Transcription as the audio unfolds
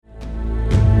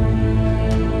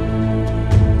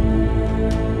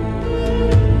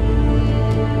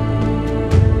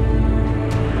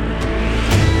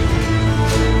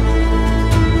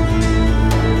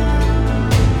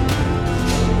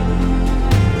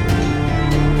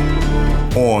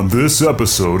On this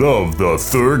episode of the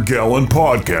Third Gallon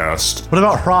Podcast. What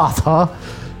about Roth, huh?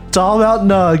 It's all about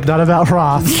Nug, not about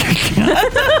Roth.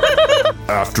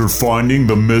 After finding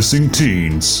the missing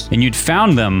teens. And you'd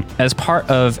found them as part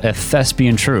of a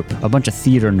thespian troupe, a bunch of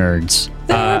theater nerds.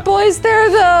 There were boys there,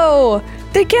 though.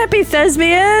 They can't be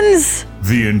thespians.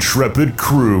 The intrepid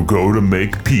crew go to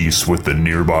make peace with the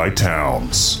nearby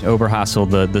towns.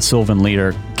 Oberhassel, the Sylvan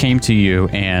leader, came to you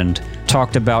and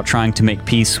talked about trying to make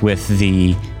peace with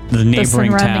the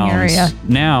neighboring towns. Area.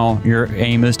 Now, your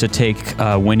aim is to take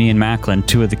Winnie and Macklin,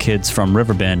 two of the kids from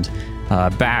Riverbend,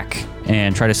 back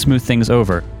and try to smooth things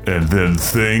over. And then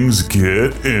things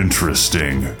get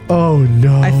interesting. Oh,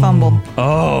 no. I fumbled.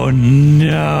 Oh,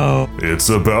 no. It's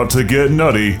about to get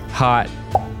nutty. Hot,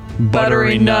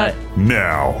 buttery nut.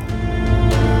 Now.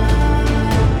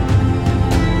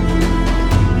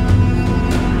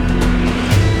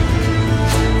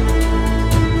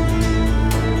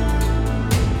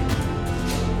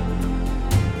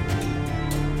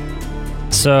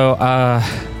 So,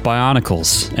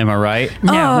 Bionicles, am I right?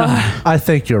 No. I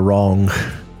think you're wrong.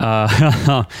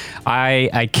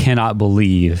 I cannot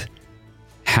believe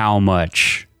how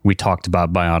much we talked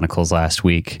about Bionicles last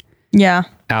week. Yeah.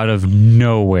 Out of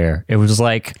nowhere. It was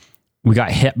like we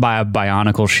got hit by a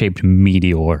Bionicle-shaped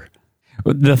meteor.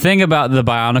 The thing about the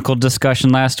Bionicle discussion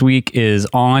last week is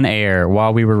on air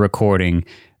while we were recording.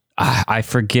 I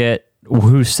forget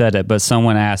who said it, but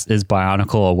someone asked, is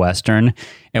Bionicle a Western?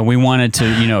 And we wanted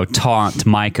to, taunt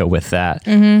Micah with that.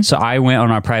 Mm-hmm. So I went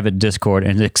on our private Discord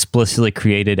and explicitly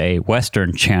created a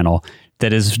Western channel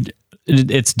that is,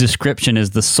 its description is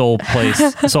the sole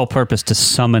purpose to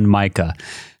summon Micah.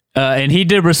 And he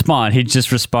did respond. He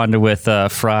just responded with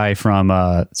Fry from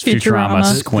Futurama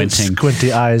squinting.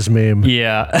 Squinty eyes meme.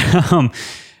 Yeah.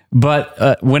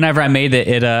 But whenever I made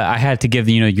it, I had to give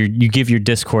you give your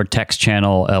Discord text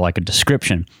channel like a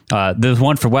description. The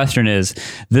one for Western is,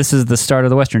 this is the start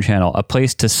of the Western channel, a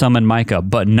place to summon Micah,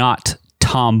 but not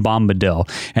Tom Bombadil.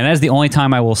 And that's the only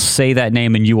time I will say that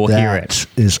name and you will hear it.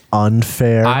 That is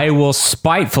unfair. I will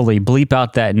spitefully bleep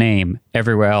out that name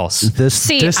everywhere else.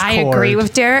 I agree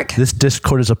with Derek. This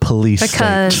Discord is a police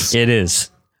Because state. It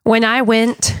is. when I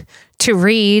went to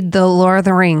read the Lord of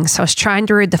the Rings, I was trying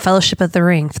to read the Fellowship of the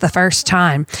Ring for the first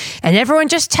time, and everyone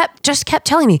just kept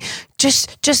telling me,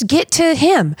 just get to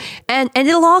him, and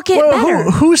it'll all get better.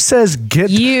 Who says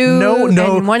get? You No,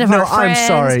 and one of our friends. I'm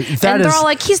sorry. And they're all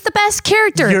like, he's the best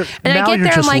character. And I get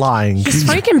there, I'm like, lying. he's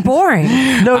freaking boring.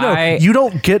 No, you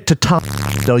don't get to Tom.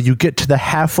 No, you get to the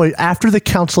halfway after the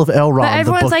Council of Elrond. But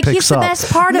everyone's like, he's the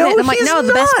best part of it. I'm like, no,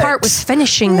 the best part was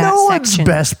finishing that section. No one's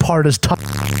best part is Tom.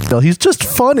 He's just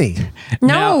funny.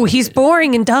 No, he's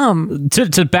boring and dumb.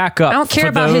 To back up, I don't care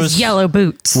about his yellow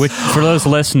boots. For those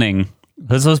listening,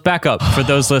 let's back up. For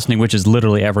those listening, which is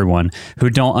literally everyone who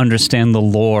don't understand the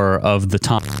lore of the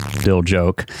Tom Bombadil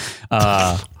joke.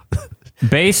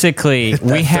 Basically,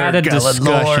 we had a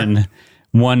discussion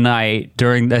one night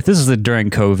during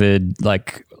COVID,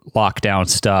 like lockdown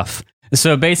stuff.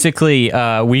 So basically,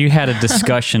 we had a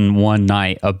discussion one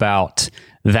night about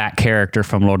that character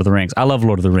from Lord of the Rings. I love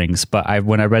Lord of the Rings, but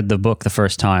when I read the book the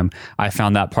first time, I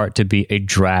found that part to be a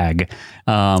drag.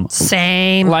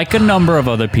 Same. Like a number of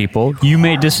other people. You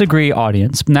may disagree,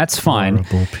 audience, and that's fine.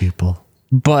 Horrible people.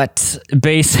 But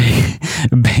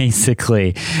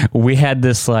basically, we had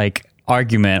this like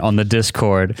argument on the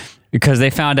Discord because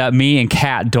they found out me and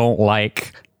Kat don't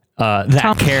like that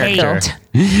Tom character.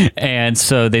 And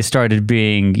so they started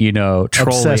being, trolly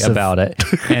Obsessive. about it.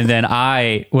 And then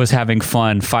I was having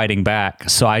fun fighting back.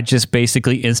 So I just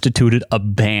basically instituted a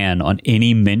ban on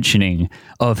any mentioning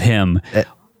of him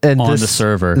on the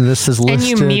server. This is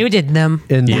listed And you muted them.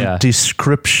 in the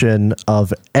description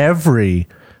of every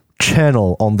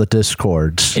channel on the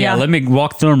Discords. Yeah, let me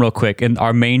walk through them real quick. And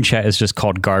our main chat is just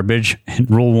called Garbage. And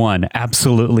rule 1,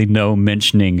 absolutely no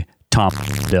mentioning Tom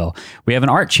Bombadil. We have an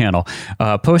art channel.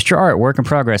 Post your art, work in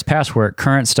progress, past work,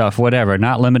 current stuff, whatever.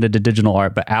 Not limited to digital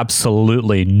art, but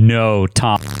absolutely no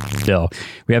Tom Bombadil.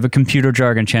 We have a computer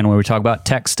jargon channel where we talk about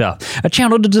tech stuff. A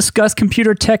channel to discuss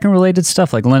computer tech and related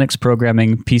stuff like Linux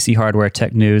programming, PC hardware,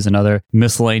 tech news, and other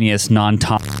miscellaneous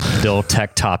non-Tom Bombadil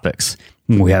tech topics.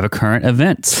 We have a current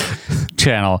events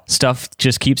channel. Stuff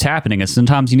just keeps happening, and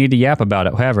sometimes you need to yap about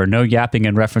it. However, no yapping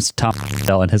in reference to Tom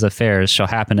Bombadil and his affairs shall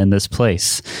happen in this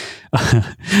place.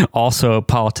 Also,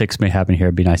 politics may happen here.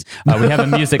 It'd be nice. We have a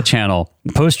music channel.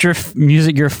 Post your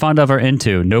music you're fond of or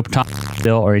into. No Tom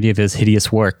Bombadil or any of his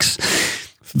hideous works.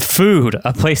 Food,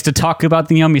 a place to talk about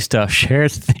the yummy stuff. Share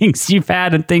things you've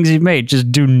had and things you've made.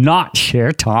 Just do not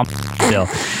share Tom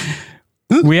Bombadil.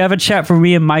 We have a chat where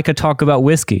me and Micah talk about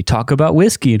whiskey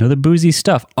and other boozy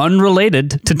stuff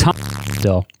unrelated to Tom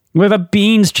Still. We have a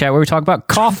beans chat where we talk about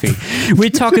coffee. We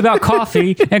talk about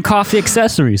coffee and coffee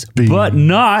accessories, but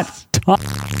not Tom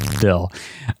Still.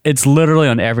 It's literally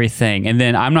on everything. And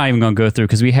then I'm not even going to go through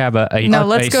because we have a No,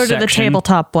 let's go to the section.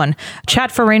 tabletop one.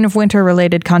 Chat for Reign of Winter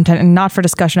related content and not for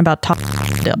discussion about Tom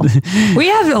Still. We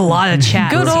have a lot of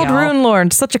chat. Good old Rune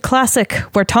Lord, such a classic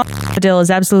where Tom Still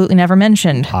is absolutely never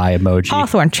mentioned. Eye emoji.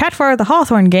 Hawthorne. Chat for the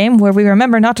Hawthorne game where we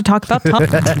remember not to talk about Tom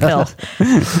Still.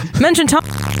 Mention Tom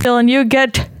Still and you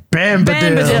get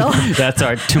Bambadil. That's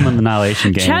our Tomb of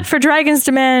Annihilation game. Chat for Dragon's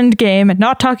Demand game and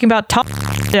not talking about Tom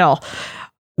Still.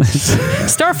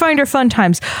 Starfinder Fun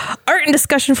Times. Art and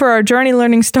discussion for our journey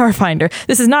learning Starfinder.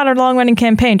 This is not a long-running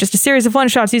campaign, just a series of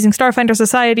one-shots using Starfinder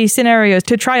Society scenarios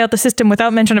to try out the system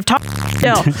without mention of Tom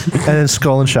Still. And then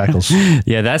Skull and Shackles.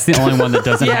 Yeah, that's the only one that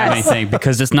doesn't have Yes. anything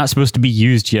because it's not supposed to be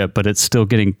used yet, but it's still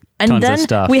getting And tons then of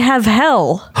stuff. we have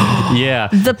Hell. Yeah.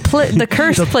 The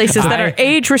cursed places that are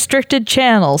age-restricted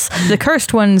channels. The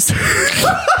cursed ones.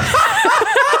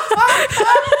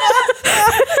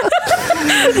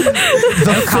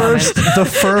 The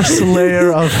first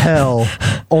layer of hell,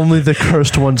 only the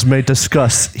cursed ones may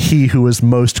discuss he who is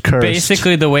most cursed.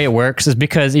 Basically, the way it works is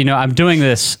because, I'm doing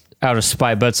this out of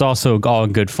spite, but it's also all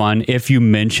in good fun. If you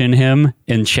mention him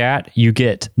in chat, you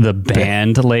get the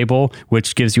banned label,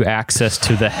 which gives you access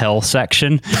to the hell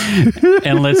section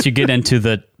and lets you get into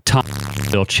the Tom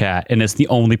Still chat, and it's the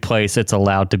only place it's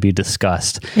allowed to be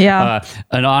discussed. Yeah.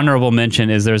 An honorable mention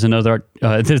is there's another.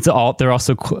 They're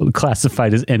also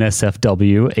classified as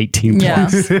NSFW 18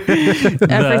 plus. Yes.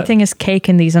 Everything is cake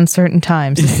in these uncertain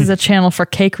times. This is a channel for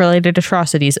cake-related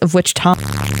atrocities, of which Tom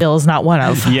Still is not one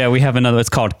of. Yeah, we have another. It's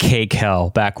called Cake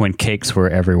Hell. Back when cakes were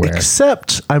everywhere.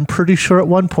 Except, I'm pretty sure at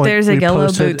one point There's a we yellow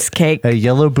posted boots cake. A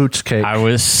yellow boots cake. I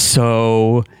was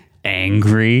so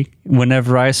angry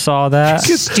whenever I saw that.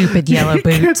 Stupid yellow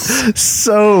boots.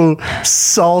 So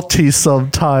salty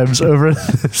sometimes over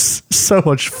this. So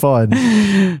much fun.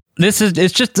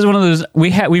 It's just one of those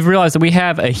we've realized that we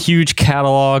have a huge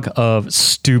catalog of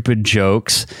stupid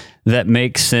jokes that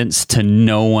make sense to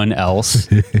no one else.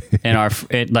 And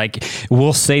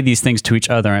we'll say these things to each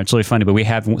other and it's really funny, but we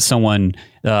have someone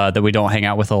that we don't hang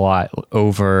out with a lot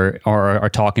over or are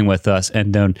talking with us,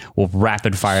 and then we'll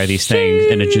rapid fire these things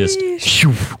and it just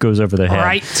goes over their head.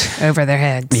 Right over their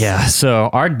heads. Yeah,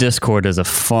 so our Discord is a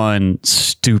fun,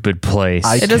 stupid place.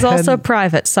 It is also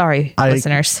private. Sorry, I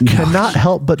listeners. cannot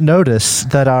help but notice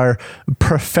that our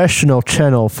professional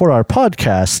channel for our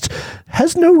podcast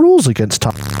has no rules against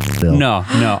Tom Still. No,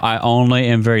 I only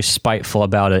am very spiteful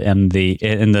about it in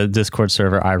the Discord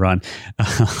server I run.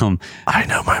 I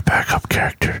know my backup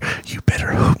character. You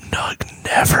better hope Nug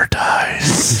never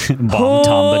dies. Bomb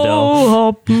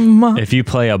Tombadil. If you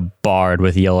play a bard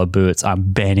with yellow boots,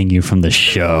 I'm banning you from the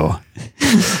show.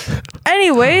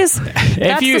 Anyways,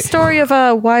 that's the story of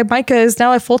why Micah is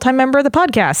now a full-time member of the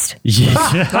podcast.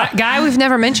 That guy we've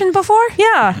never mentioned before?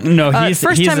 Yeah. No, he's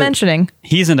first time mentioning.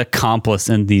 He's an accomplice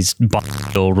in these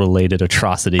Bill-related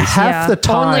atrocities. Half the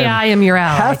time, Only I am your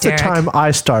ally, half the Derek. time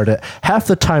I start it, half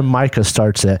the time Micah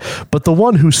starts it. But the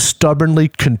one who stubbornly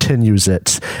continues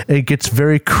it and gets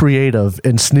very creative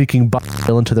in sneaking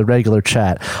Bill into the regular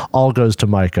chat all goes to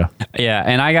Micah. Yeah,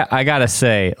 and I gotta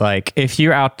say, like, if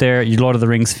you're out there, you're Lord of the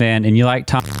Rings fan, and you like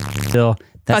Tom Still,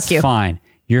 that's Fuck you. fine.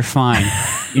 You're fine.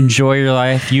 Enjoy your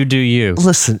life. You do you.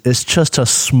 Listen, it's just a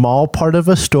small part of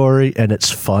a story and it's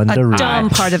fun to read. Dumb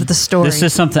part of the story. This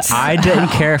is something I didn't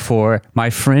care for. My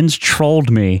friends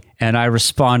trolled me, and I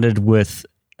responded with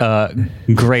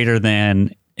greater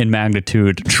than in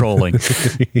magnitude trolling.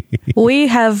 We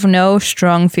have no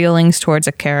strong feelings towards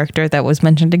a character that was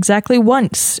mentioned exactly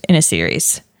once in a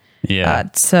series. Yeah.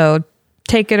 So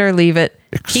take it or leave it.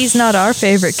 He's not our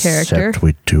favorite character. Except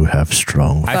we do have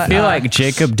strong. I feel like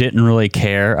Jacob didn't really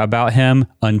care about him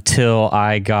until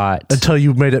Until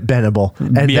you made it bannable,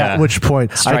 and Yeah. at which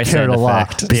point I Streisand cared a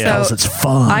lot effect. because So, it's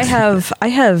fun. I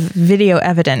have video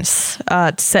evidence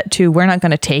set to "We're Not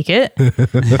Gonna Take It"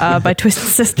 by Twisted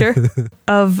Sister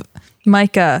of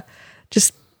Micah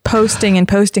just posting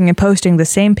the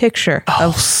same picture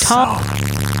of Tom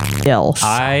Still.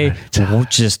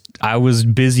 I was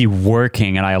busy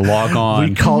working and I log on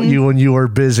we caught you when you were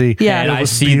busy. Yeah. and it I was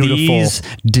see beautiful. these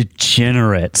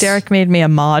degenerates. Derek made me a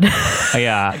mod.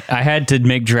 Yeah, I had to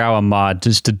make Drow a mod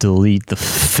just to delete the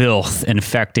filth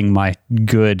infecting my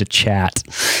good chat.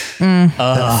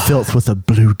 That filth with a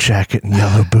blue jacket and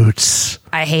yellow boots.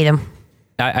 I hate him.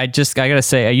 I gotta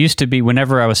say, I used to be,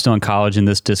 whenever I was still in college and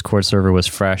this Discord server was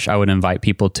fresh, I would invite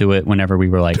people to it whenever we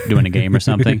were like doing a game or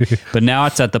something. But now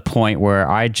it's at the point where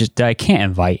I can't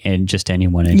invite in just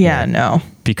anyone in Yeah, here no.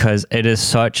 because it is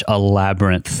such a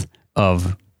labyrinth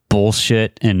of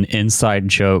bullshit and inside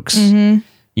jokes.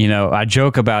 You know, I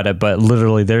joke about it, but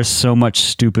literally there's so much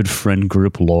stupid friend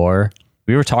group lore.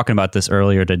 We were talking about this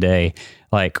earlier today.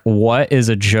 Like, what is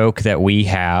a joke that we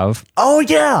have Oh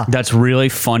yeah. that's really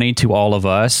funny to all of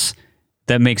us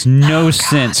that makes no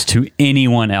sense to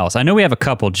anyone else? I know we have a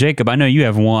couple. Jacob, I know you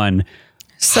have one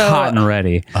So hot and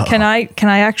ready. can I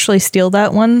actually steal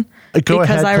that one? Go because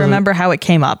ahead, I 'cause remember how it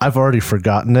came up. I've already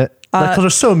forgotten it. Like, 'cause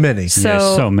there's so many. So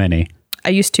There's so many. I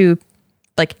used to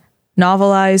like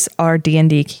novelize our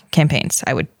D&D campaigns.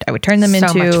 I would turn them So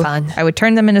into much fun. I would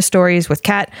turn them into stories with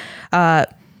Kat.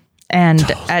 And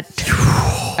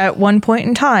at one point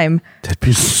in time, That'd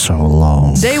be so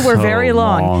long. they were So very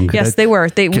long. long. Yes, they were.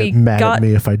 We Get mad got at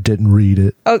me if I didn't read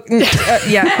it.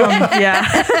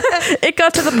 yeah. It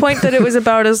got to the point that it was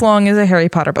about as long as a Harry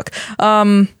Potter book.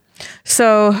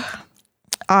 So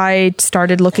I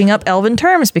started looking up elven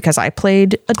terms because I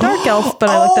played a dark elf, but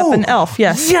I looked up an elf.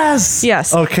 Yes.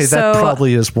 Yes. Okay, So- that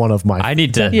probably is one of my. I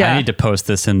need to Yeah. I need to post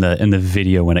this in the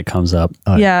video when it comes up.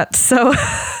 Yeah. So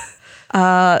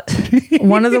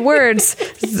one of the words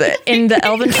in the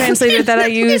elven translator that I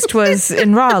used was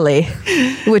in Raleigh,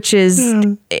 which is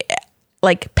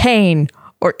like pain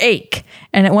or ache.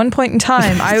 And at one point in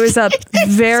time, I was up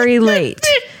very late,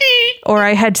 or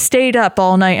I had stayed up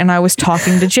all night and I was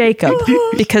talking to Jacob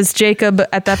because Jacob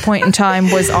at that point in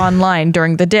time was online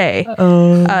during the day.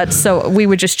 So we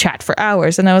would just chat for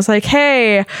hours. And I was like,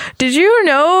 hey, did you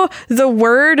know the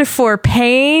word for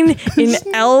pain in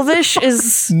Elvish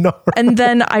is... No. And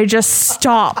then I just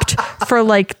stopped for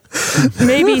like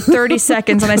maybe 30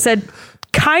 seconds and I said,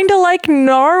 kind of like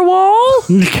narwhal.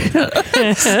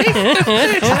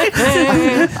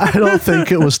 I don't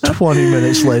think it was 20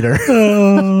 minutes later.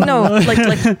 No, like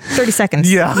 30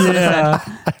 seconds. Yeah.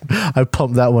 I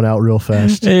pumped that one out real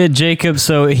fast. Jacob,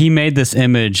 so he made this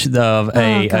image of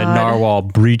a God. narwhal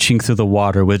breaching through the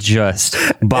water with just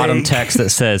bottom text that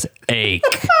says ache.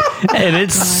 And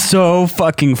it's so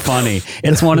fucking funny.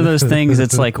 It's one of those things,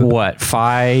 it's like, what,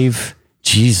 5...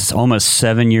 Jesus, almost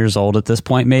 7 years old at this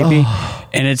point, maybe.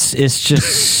 And it's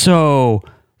just so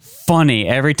funny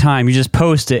every time you just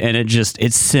post it, and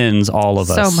it sends all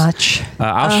of us So much.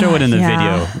 I'll show it in the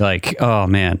yeah. video. Like, oh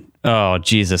man, oh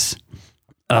Jesus,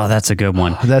 oh that's a good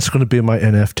one. That's going to be my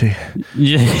NFT.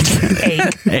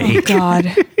 Ache.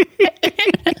 God.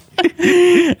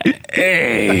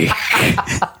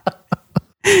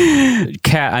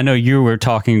 Kat, I know you were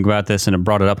talking about this and it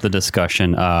brought it up the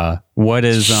discussion. What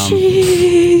is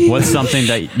what's something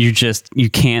that you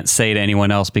can't say to anyone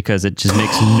else because it just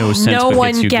makes no sense? No but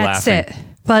one gets you gets laughing? it.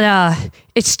 But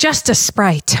it's just a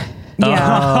Sprite.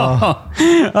 Yeah.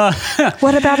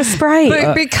 What about a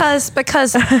Sprite?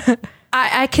 Because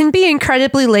I can be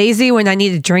incredibly lazy when I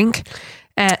need a drink.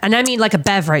 And I mean like a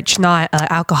beverage, not an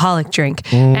alcoholic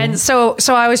drink. And so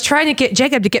I was trying to get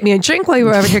Jacob to get me a drink while we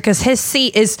were over here because his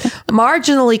seat is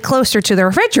marginally closer to the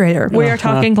refrigerator. We are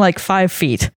talking like 5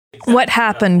 feet. What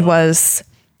happened was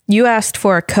you asked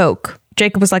for a Coke.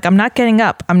 Jacob was like, I'm not getting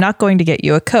up. I'm not going to get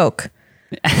you a Coke.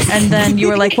 And then you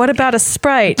were like, what about a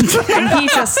Sprite? And he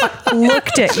just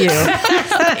looked at you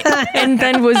and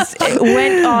then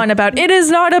went on about, it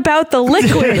is not about the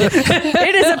liquid.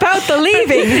 It is about the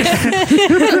leaving.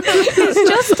 It's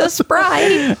just a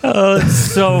Sprite. Oh,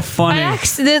 it's so I funny.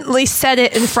 accidentally said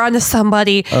it in front of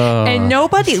somebody and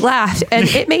nobody laughed and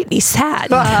it made me sad.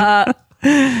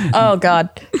 Oh,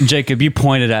 God. Jacob, you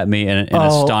pointed at me in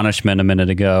astonishment a minute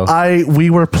ago.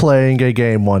 We were playing a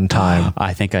game one time,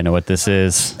 I think I know what this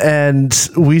is. and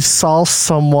we saw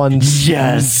someone's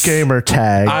Yes. gamer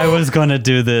tag, I was gonna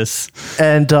do this.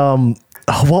 and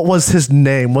what was his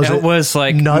name? Was It was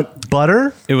like Nut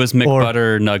Butter? It was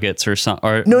McButter Nuggets or something,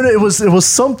 or No, it was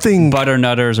something. Butter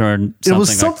Nutters or something. It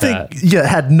was something, like that. yeah, it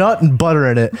had nut and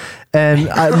butter in it. And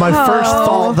my first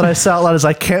thought that I said out loud is,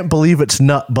 I can't believe it's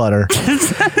nut butter.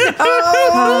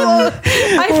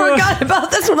 I forgot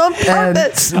about this one on And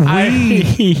purpose.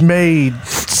 we made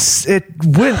it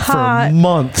went Hot. for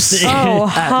months Oh, at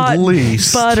hot,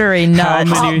 least. buttery nut.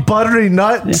 many- Buttery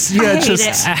nuts. Yeah, hate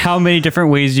just How many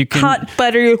different ways you can? Hot,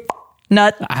 buttery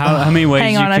nut. How many ways?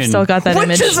 Hang you on, can, I've still got that which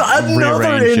image. is another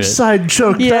rearrange it. inside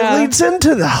joke Yeah. that leads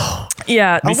into that.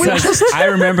 Yeah. Because I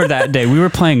remember that day we were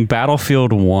playing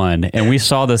Battlefield 1 and we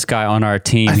saw this guy on our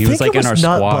team. He was like in our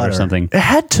squad or something. It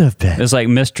had to have been. It was like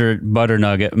Mr.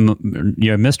 Butternugget,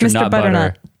 Mr. Nut Butternut.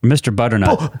 Butter, Mr.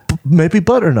 Butternut. Maybe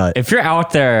Butternut. If you're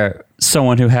out there,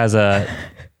 someone who has a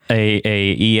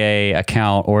EA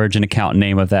account, Origin account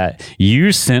name of that,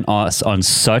 you sent us on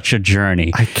such a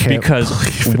journey. I can't because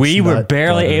believe we it's were not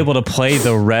barely Butter. able to play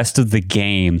the rest of the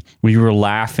game. We were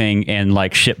laughing and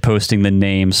like shit posting the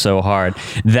name so hard.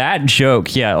 That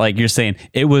joke, yeah, like you're saying,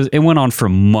 it went on for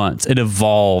months. It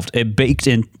evolved. It baked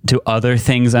into other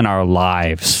things in our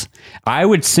lives. I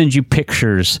would send you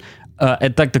pictures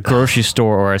at like the grocery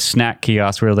store or a snack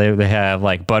kiosk where they have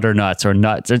like butternuts or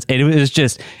nuts. It was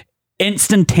just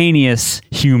instantaneous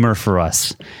humor for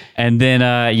us. And then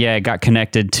it got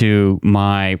connected to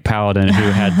my paladin who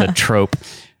had the trope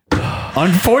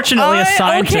unfortunately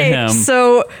assigned to him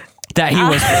So that he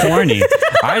was horny.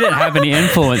 I didn't have any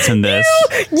influence in this.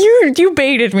 you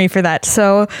baited me for that.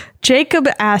 So Jacob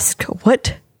asked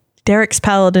what Derek's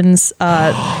paladin's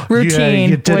routine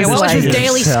you did was this What was to his like.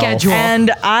 daily yourself. schedule? And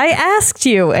I asked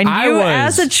you, and I you,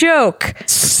 was as a joke,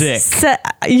 sick.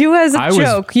 You as a I was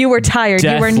joke, you were tired. You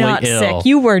were deathly not ill. sick.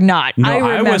 You were not. No, I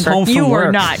remember. I was home from you were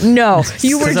work. not. No,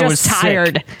 you were 'Cause I was just sick.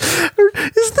 tired.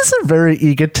 Is this a very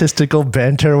egotistical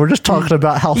banter? We're just talking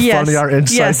about how Yes. funny our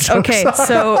inside yes. jokes Okay. are.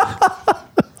 So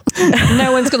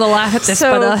No one's going to laugh at this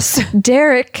but us.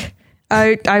 Derek,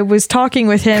 I was talking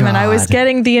with him and I was God.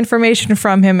 getting the information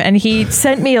from him, and he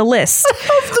sent me a list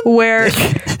where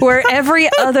every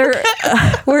other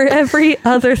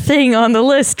thing on the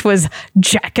list was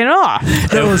jacking off.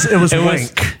 It was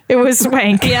wank. It was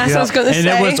wank. Yes, I was going to And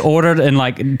say. it was ordered in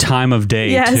like time of day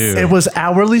Yes. too. It was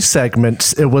hourly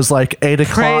segments. It was like 8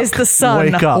 o'clock. Praise the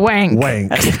sun. Wake up.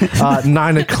 Wank.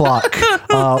 9 o'clock.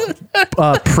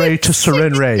 Pray to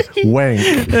Serenre. Wank.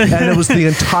 And it was the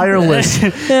entire list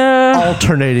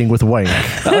alternating with wank.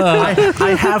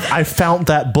 I found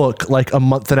that book like a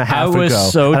month and a I half was ago.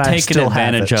 so and I taken still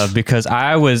have advantage it. of because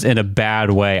I was in a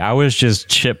bad way. I was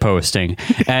just shit posting,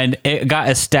 and it got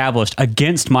established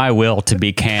against my will to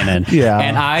be canon. Yeah.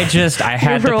 and I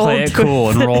had to play rolled it cool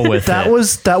and roll with That it.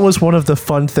 was one of the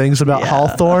fun things about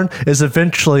Hawthorne is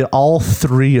eventually all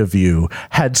three of you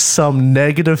had some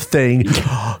negative thing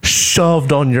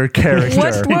shoved on your character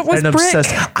What was and Brick?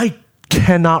 obsessed. I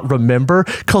cannot remember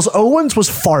because Owens was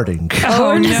farting.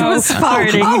 Owens no. was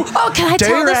farting. Oh, can I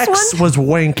tell this Darax one? was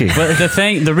wanking. But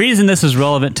the reason this is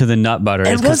relevant to the nut butter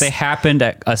is was- because they happened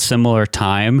at a similar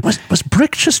time. Was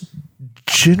Brick just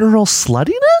general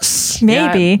sluttiness?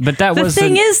 Maybe. Yeah, but that the was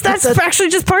thing the- is that's actually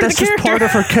just part of That's the just character.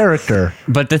 part of her character.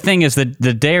 But the thing is that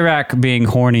the Dayrak being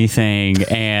horny thing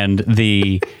and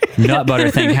the nut butter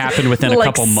thing happened within a Like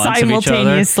couple months of each other.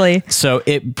 simultaneously. So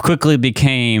it quickly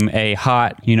became a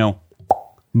hot, buttery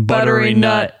Buttery nut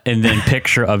nut. and then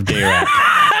picture of Dayrak.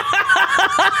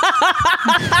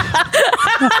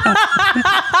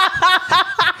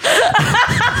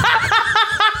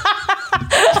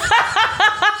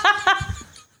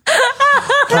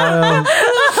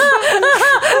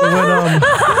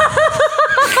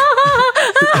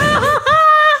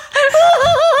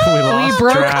 We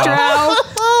broke Drow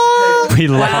We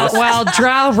lost. while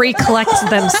Drow recollects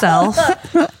themselves.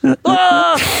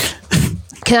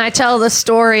 Can I tell the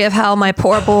story of how my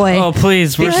poor boy Oh,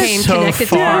 please. We're became so connected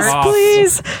to far us? off.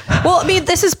 Please. Well, I mean,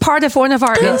 this is part of one of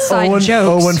our inside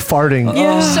jokes. Owen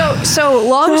farting. So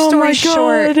long Oh story my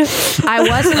short, God. I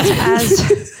wasn't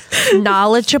as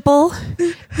knowledgeable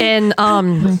in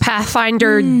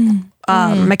Pathfinder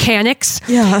mechanics.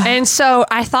 Yeah. And so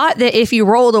I thought that if you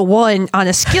rolled a 1 on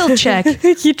a skill check,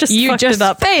 You just you fucked just it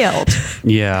up. failed.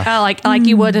 Yeah. Like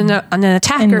you would in an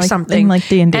attack In or like- something. in like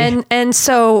D&D. And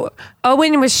so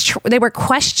Owen was they were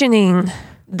questioning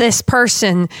this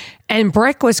person, and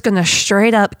Brick was going to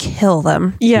straight up kill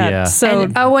them. Yeah. Yeah. So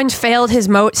And Owen failed his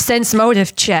sense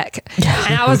motive check.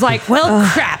 And I was like, well,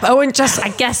 crap. Owen just, I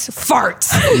guess,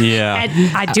 farts. Yeah.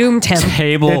 And I doomed him.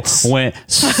 Table went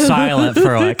silent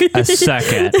for like a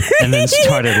second and then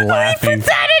started laughing.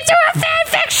 That into a fan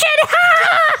fiction.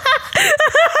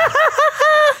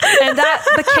 And that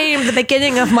became the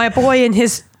beginning of my boy and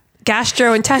his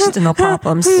gastrointestinal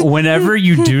problems. Whenever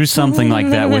you do something like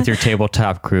that with your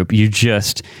tabletop group, you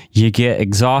get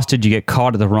exhausted, you get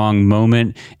caught at the wrong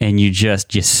moment, and you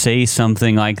say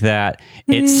something like that.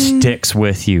 It sticks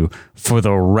with you for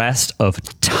the rest of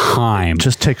time.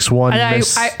 Just takes one And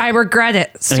miss. I regret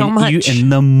it so And much.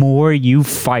 and the more you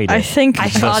fight it, I think I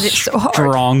fought it so hard.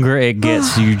 stronger it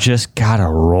gets. You just gotta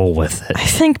roll with it. I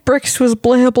think Bricks was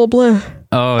blah blah blah.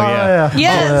 Oh yeah.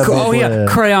 Yes. Oh yeah,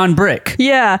 crayon brick.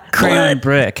 Yeah. Crayon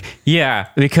brick. Yeah,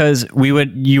 because you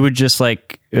would just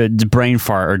like brain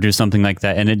fart or do something like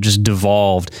that, and it just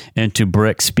devolved into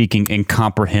Brick speaking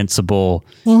incomprehensible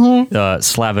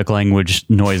Slavic language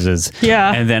noises.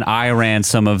 Yeah. And then I ran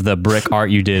some of the Brick art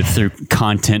you did through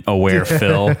content aware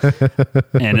fill,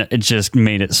 and it just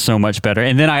made it so much better.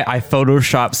 And then I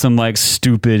photoshopped some like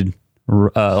stupid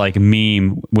like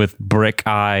meme with Brick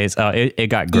eyes. It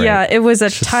got great. Yeah, it was a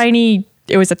tiny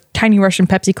Russian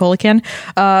Pepsi Cola can.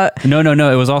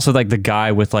 No. It was also like the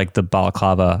guy with like the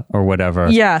balaclava or whatever.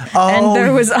 Yeah. And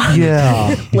there was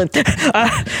yeah.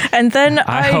 and then I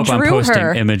I hope I'm drew posting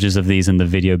her. images of these in the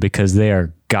video because they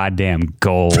are goddamn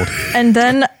gold. And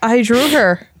then I drew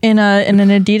her in an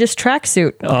Adidas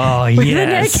tracksuit. Oh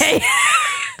yes. Okay.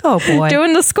 Oh boy.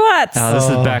 Doing the squats. This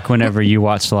is back whenever you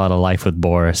watched a lot of Life with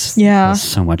Boris. Yeah. It was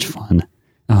so much fun.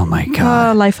 Oh my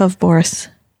god. Life of Boris.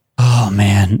 Oh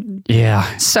man.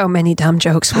 Yeah. So many dumb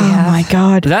jokes we Oh have. my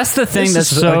god. That's the thing This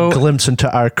that's is so a glimpse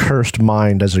into our cursed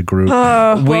mind as a group.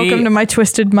 Welcome to my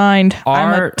twisted mind. I'm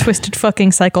are- a twisted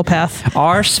fucking psychopath.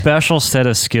 our special set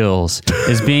of skills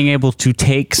is being able to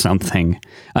take something,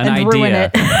 an And ruin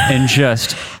idea, it. and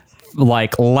just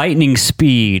like lightning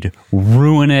speed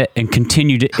ruin it and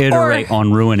continue to iterate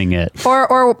on ruining it.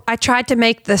 Or I tried to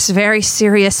make this very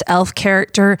serious elf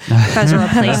character as a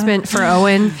replacement for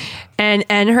Owen,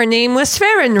 and her name was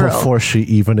Farinril. Before she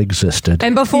even existed.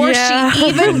 And before Yeah. she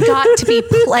even got to be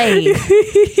played,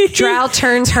 Drow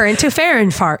turns her into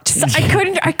Farinfart.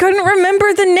 I couldn't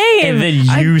remember the name. And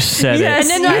then you said yes,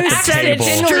 it. And then you I said it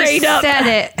accidentally straight up. said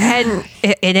it, and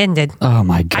it ended. Oh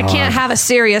my god. I can't have a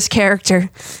serious character,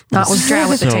 not with Drow at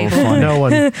the So table. funny. No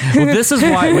one. Well, this is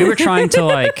why we were trying to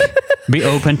like be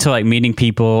open to like meeting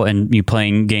people and you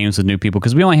playing games with new people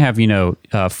because we only have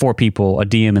 4 people, a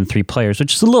DM and 3 players,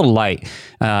 which is a little light.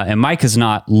 And Mike is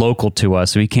not local to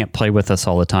us, so he can't play with us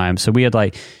all the time. So we had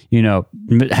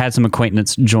had some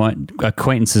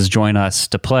acquaintances join us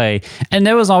to play, and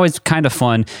that was always kind of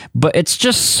fun. But it's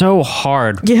just so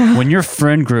hard when your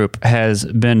friend group has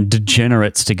been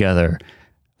degenerates together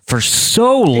for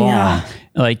so long. Yeah.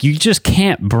 Like you just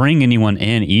can't bring anyone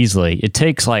in easily. It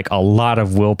takes like a lot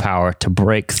of willpower to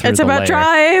break through. It's the about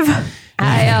layer. drive.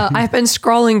 I've been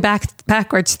scrolling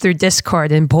backwards through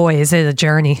Discord, and boy, is it a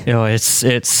journey. It's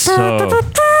so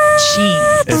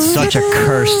it's such a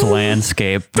cursed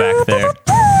landscape back there.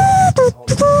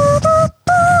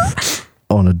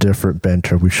 On a different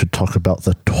banter, we should talk about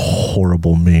the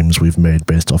horrible memes we've made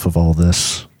based off of all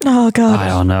this. Oh I god.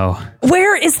 don't know.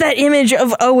 Where is that image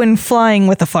of Owen flying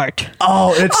with a fart?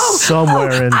 Oh, it's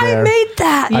somewhere in there. I made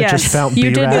that. I just found you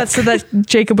did B-Rat. that so that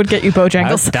Jacob would get you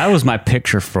Bojangles. That was my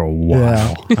picture for a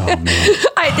while. Oh man.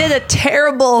 I did a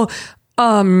terrible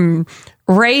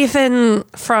Raven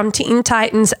from Teen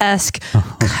Titans-esque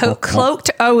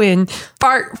cloaked Owen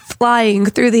fart flying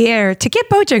through the air to get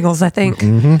Bojangles, I think.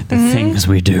 The things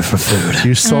we do for food.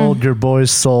 You sold your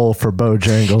boy's soul for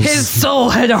Bojangles. His soul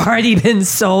had already been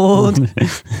sold.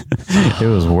 It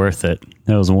was worth it.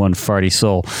 That was one farty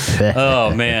soul.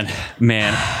 Oh man.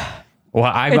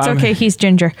 Well, It's okay, he's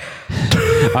ginger.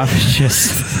 I'm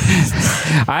just.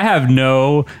 I have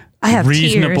no tears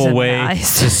reasonable in my way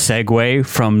eyes. to segue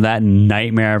from that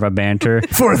nightmare of a banter.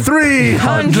 For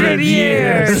 300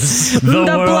 years. The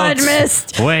world's- blood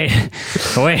mist.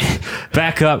 Wait,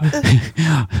 back up.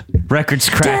 Record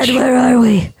scratch. Where are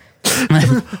we?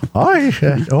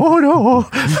 Oh no,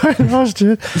 I lost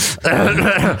it.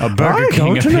 A Burger I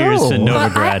King don't appears in know.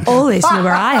 Novigrad. I always know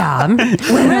where I am.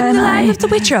 We're in the land of the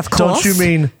Witcher, of course. Don't you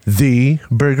mean the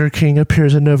Burger King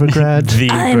appears in Novigrad? The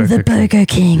Burger King. Burger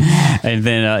King. And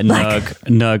then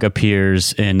Nug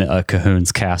appears in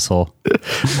Cahoon's castle.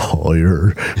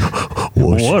 Lawyer,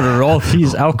 What are all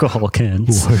these alcohol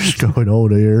cans? what's going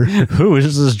on here? Who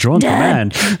is this drunk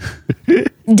man?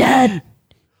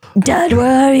 Dad,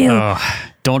 where are you? Oh,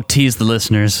 don't tease the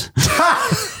listeners.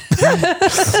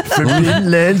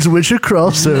 Forbidden Lands Witcher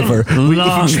crossover. We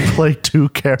Long. each play 2 You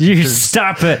characters.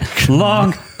 stop it.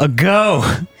 Long ago.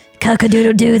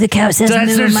 Cock-a-doodle-doo, the cow says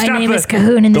That's moo. it, My stop name it. is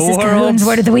Cahoon, and this The is Cahoon's world's-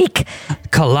 Word of the Week.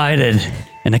 Collided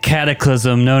in a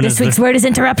cataclysm known This as week's the word is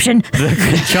interruption.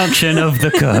 conjunction of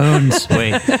the Cahoons.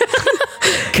 Wait.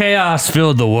 Chaos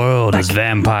filled the world as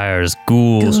vampires,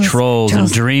 ghouls, trolls, and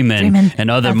dreamin', and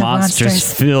other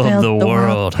monsters filled the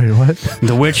world. Wait, what?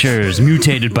 The Witchers,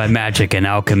 mutated by magic and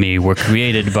alchemy, were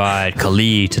created by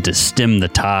Kali to stem the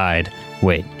tide.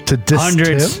 Wait. To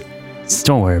Hundreds.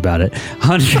 Don't worry about it.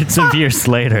 Hundreds of years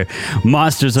later,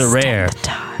 monsters are rare,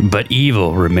 but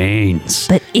evil remains.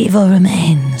 But evil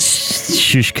remains.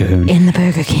 Shush Cahoon. In the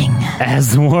Burger King.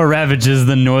 As the war ravages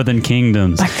the northern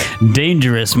kingdoms,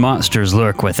 dangerous monsters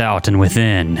lurk without and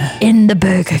within. In the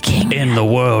Burger King. In the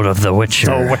world of The Witcher.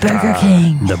 Burger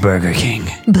King. The Burger King.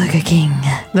 Burger King.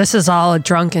 This is all a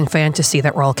drunken fantasy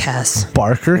that Rolk has.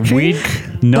 Barker King?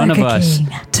 None Burger of us King.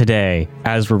 today,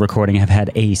 as we're recording, have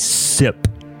had a sip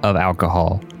of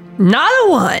alcohol. Not a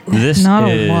one. This Not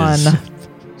is a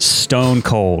one. stone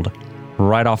cold,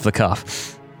 right off the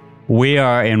cuff. We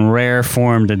are in rare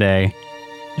form today,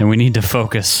 and we need to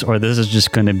focus, or this is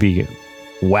just going to be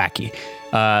wacky.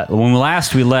 When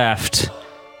last we left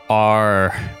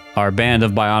our band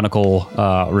of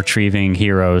Bionicle retrieving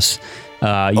heroes,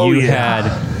 you had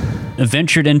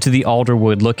ventured into the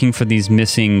Alderwood looking for these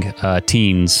missing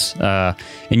teens, and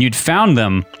you'd found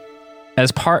them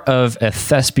as part of a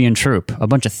thespian troupe, a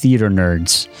bunch of theater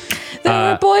nerds.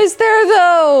 There were boys there,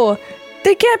 though.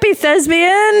 They can't be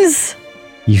thespians.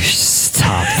 You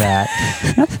stop that.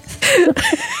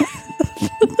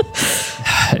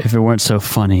 If it weren't so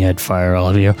funny, I'd fire all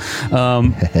of you.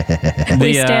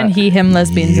 We stand he, him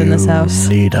lesbians in this house.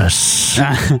 Need us.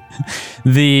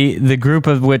 The group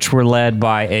of which were led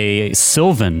by a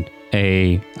Sylvan,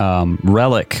 a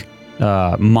relic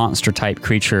monster type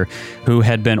creature who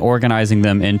had been organizing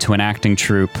them into an acting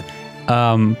troupe.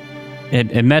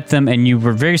 It met them, and you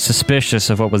were very suspicious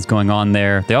of what was going on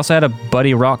there. They also had a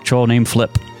buddy rock troll named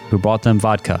Flip who brought them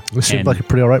vodka. This seemed like a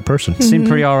pretty all right person. Seemed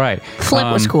pretty all right.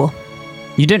 Flip was cool.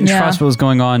 You didn't Yeah. trust what was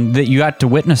going on. That you got to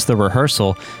witness the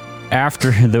rehearsal,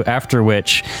 after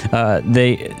which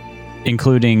they,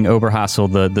 including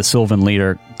Oberhassel, the Sylvan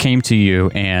leader, came to you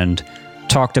and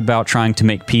talked about trying to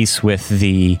make peace with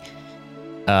the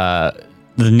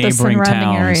neighboring surrounding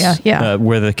towns area, yeah.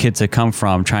 where the kids had come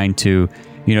from, trying to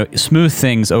smooth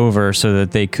things over so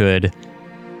that they could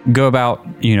go about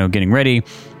getting ready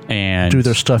and Do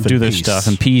their stuff in peace.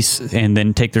 in peace, and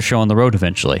then take their show on the road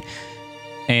eventually.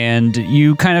 And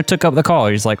you kind of took up the call.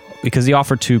 He's like, because he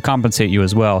offered to compensate you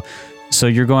as well. So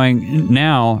you're going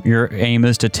now. Your aim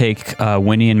is to take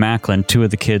Winnie and Macklin, two of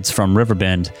the kids from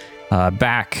Riverbend,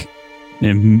 back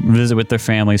and visit with their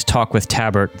families, talk with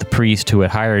Tabbert, the priest who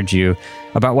had hired you,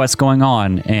 about what's going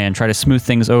on and try to smooth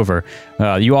things over.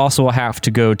 You also will have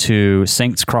to go to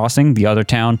Saints Crossing, the other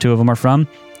town two of them are from,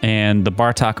 and the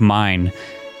Bartok Mine,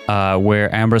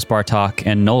 where Ambrose Bartok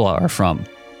and Nola are from.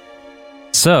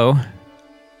 So,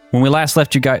 when we last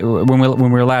left you guys, when we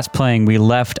were last playing, we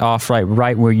left off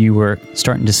right where you were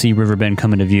starting to see Riverbend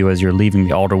come into view as you're leaving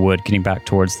the Alderwood, getting back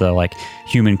towards the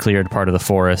human cleared part of the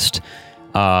forest.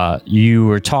 You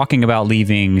were talking about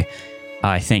leaving,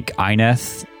 I think,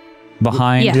 Ineth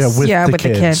behind. Yes. Yeah, with the the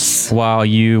kids. kids. While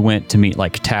you went to meet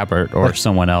Tabbert or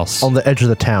someone else. On the edge of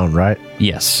the town, right?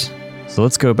 Yes. So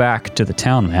let's go back to the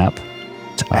town map.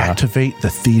 To activate the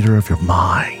theater of your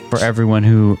mind. For everyone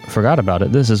who forgot about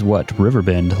it, this is what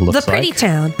Riverbend looks like. The pretty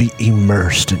town. Be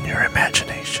immersed in your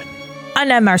imagination.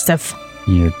 Unimmersive.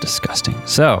 You're disgusting.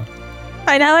 So,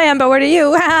 I know I am, but what are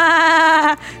you?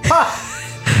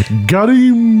 Got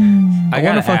him. I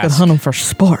gotta ask, hunt him for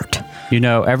sport.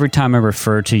 every time I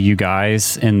refer to you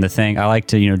guys in the thing, I like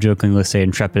to, jokingly say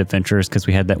Intrepid Adventures because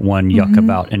we had that one yuck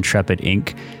about Intrepid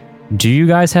Inc. Do you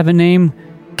guys have a name?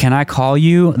 Can I call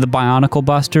you the Bionicle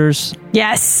Busters?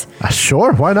 Yes.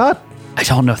 Sure, why not? I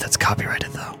don't know if that's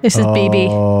copyrighted though. This is BB.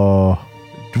 Oh,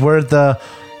 we're the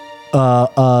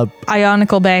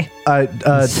Ionical Bay.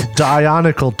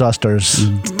 Dionicle Dusters.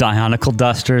 Bionicle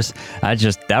Dusters.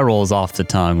 That rolls off the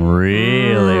tongue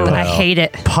really well. I hate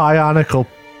it. Pionicle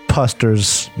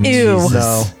Pusters. Ew.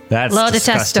 No. That's Lo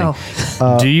disgusting.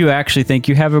 detesto. Do you actually think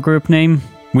you have a group name?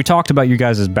 We talked about you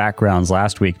guys' backgrounds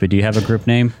last week, but do you have a group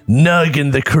name? Nug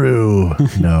and the crew.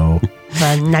 No.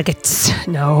 The Nuggets.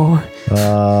 No.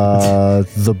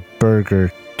 The Burger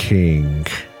King.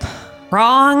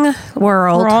 Wrong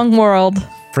world. Wrong world.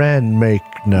 Friend make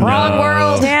no. Wrong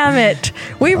world. Damn it.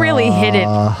 We really hit it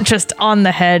just on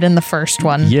the head in the first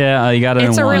one. Yeah, you got it.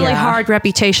 It's in a one. really hard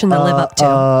reputation to live up to.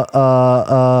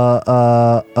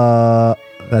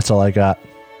 That's all I got.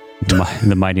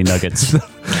 The Mighty Nuggets.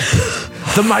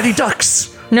 The Mighty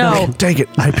Ducks. No. Dang it,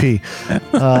 IP.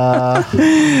 What a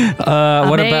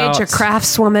mage, about a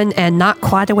craftswoman, and not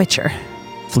quite a witcher.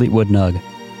 Fleetwood Nug?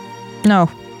 No.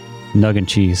 Nug and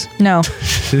cheese. No.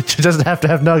 It doesn't have to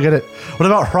have Nug in it. What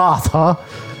about Roth, huh?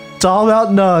 It's all about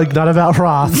Nug, not about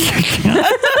Roth.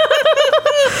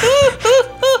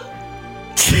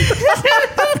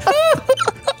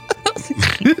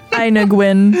 Ina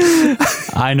Gwyn.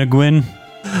 Ina Gwyn.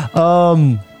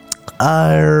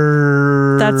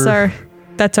 That's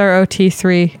That's our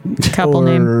OT3 couple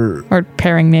name or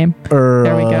pairing name.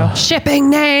 There we go. Shipping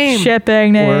name.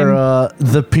 Shipping name. We're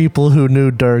the people who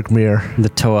knew Durgmere. The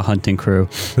Toa hunting crew.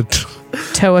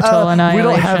 Total Annihilation. We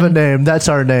don't have a name. That's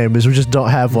our name. Is we just don't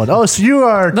have one. Oh, so you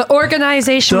are The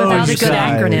organization without a Those good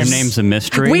guys. Your acronym. name's a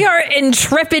mystery. We are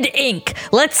Intrepid Inc.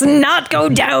 Let's not go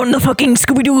down the fucking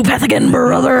Scooby-Doo path again,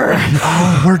 brother.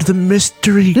 Oh, we're the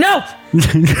mystery. No.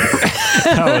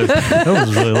 That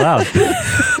was really loud.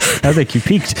 I think you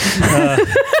peaked.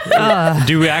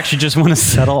 Do we actually just want to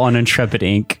settle on Intrepid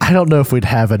Inc.? I don't know if we'd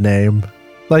have a name.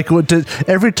 Like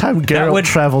every time Geralt would-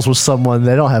 travels with someone,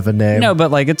 they don't have a name. No,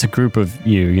 but like it's a group of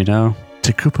you, you know? It's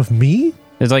a group of me.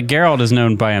 It's like Geralt is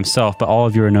known by himself, but all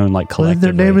of you are known like Well,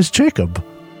 collectively. their name is Jacob.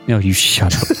 No, you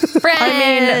shut up.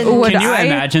 I mean, would Can you I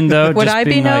imagine though? Would just I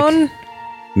be being like, known?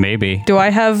 maybe. Do I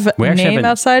have We actually name haven't-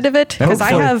 outside of it? Because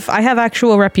I Hopefully. have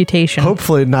actual reputation.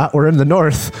 Hopefully not. We're in the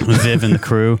north. Viv and the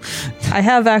crew. I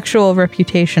have actual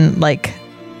reputation, like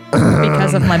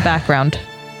because of my background.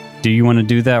 Do you want to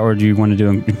do that, or do you want to do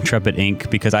Intrepid Inc.?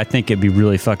 Because I think it'd be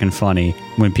really fucking funny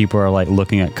when people are like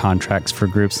looking at contracts for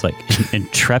groups like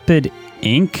Intrepid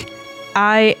Inc.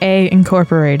 IA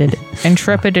Incorporated,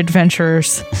 Intrepid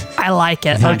Adventurers. I like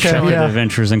it. Okay, Intrepid yeah.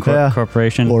 Adventures Yeah.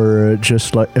 Corporation. Or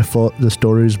just like if the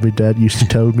stories my dad used to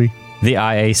tell me The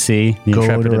IAC, the Going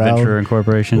Intrepid around Adventurer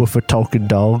Incorporation. with a talking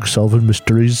dog solving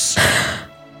mysteries.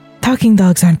 Talking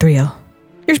dogs aren't real.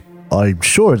 I'm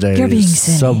sure there You're being is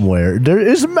silly. somewhere. There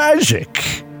is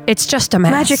magic. It's just a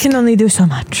mask. Magic can only do so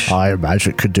much.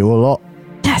 Magic could do a lot.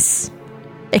 Yes.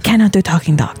 It cannot do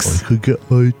talking dogs.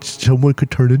 Someone could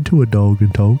turn into a dog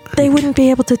and talk. They wouldn't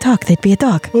be able to talk. They'd be a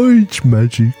dog. It's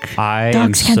magic. I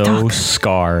Dogs am can't so talk.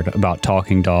 scarred about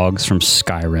talking dogs from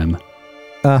Skyrim.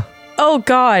 Oh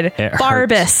God, It Barbus.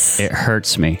 hurts. It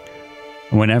hurts me.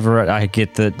 Whenever I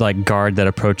get the like guard that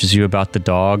approaches you about the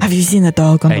dog, Have you seen the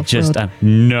dog on I the just road?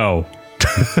 no.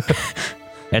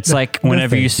 It's like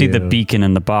whenever you thank see the you. beacon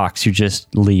in the box, you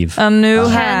just leave. A new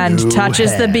hand New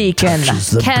touches the hand beacon.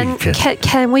 touches the Can, beacon.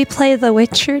 can we play The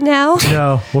Witcher now?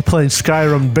 No, we're playing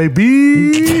Skyrim,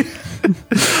 baby.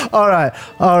 all right.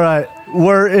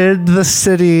 We're in the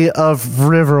city of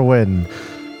Riverwind,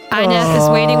 Ineth is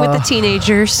waiting with the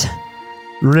teenagers.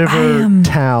 River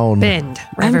Town. Bend.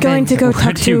 I'm going to go What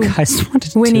talk do you to guys want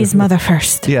to Winnie's do? mother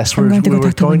first. Yes, I'm going to we go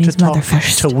were talk to going to Winnie's talk mother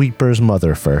first. to Weeper's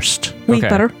mother first. Wheat Okay.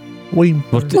 butter. Weeper.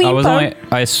 Well, I was Weeper. only.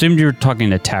 I assumed you were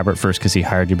talking to Tabbert first because he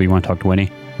hired you, but you want to talk to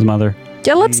Winnie, his mother.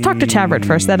 Yeah, let's talk to Tabert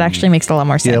first. That actually makes a lot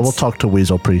more sense. Yeah, we'll talk to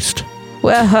Weasel Priest.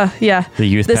 Well, yeah. The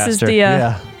youth This pastor. is the.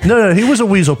 Yeah. No, he was a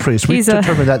Weasel Priest. We He's a-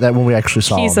 determined that when we actually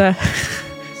saw He's him. a.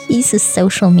 He's a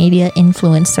social media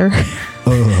influencer.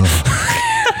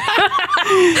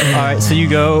 All right, so you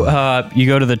go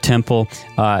to the temple,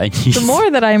 and you The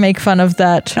more that I make fun of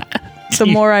that, the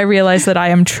more I realize that I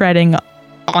am treading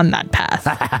on that path.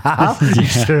 You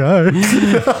sure are.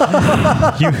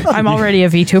 I'm already a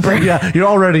VTuber. Yeah, you're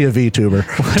already a VTuber.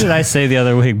 What did I say the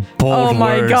other week? Bold Oh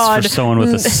my words God. for someone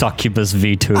with a succubus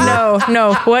VTuber.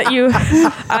 No. What you?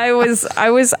 I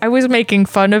was making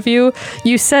fun of you.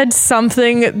 You said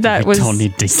something that I was. don't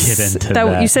need to get into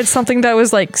that. You said something that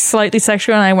was like slightly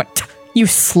sexual, and I went, "You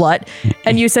slut!"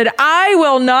 And you said, "I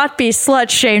will not be slut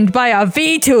shamed by a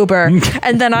VTuber."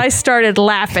 And then I started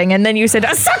laughing, and then you said,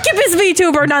 "A succubus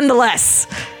VTuber, nonetheless."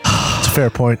 It's a fair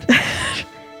point.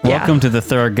 Welcome to the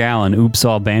third gallon. Oops,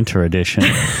 all banter edition.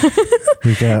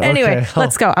 Anyway, Okay.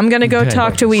 let's go. I'm gonna go Okay.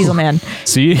 talk to Weaselman.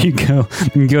 So you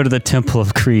go to the Temple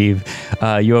of Creve.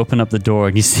 You open up the door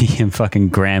and you see him fucking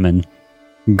gramming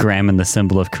the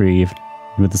symbol of Creve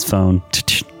with his phone.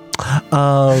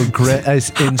 Oh,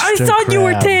 as I thought you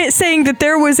were saying that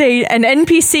there was an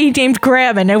NPC named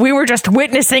Grammon, and we were just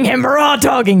witnessing him raw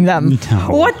dogging them. No.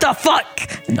 What the fuck?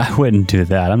 I wouldn't do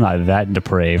that. I'm not that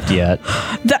depraved yet.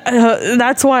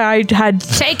 That's why I had.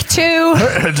 Take two.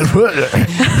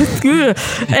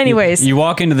 Anyways, You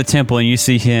walk into the temple and you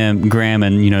see him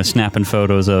gramming, snapping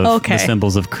photos of Okay. the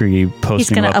symbols of Creve,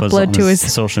 posting gonna them up upload on to his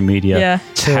his- social media. Yeah.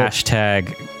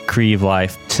 Hashtag Creve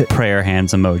Life prayer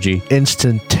hands emoji.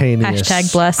 Instantaneous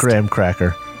Hashtag blessed. graham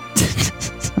cracker.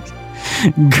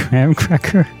 Graham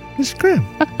cracker. It's Graham.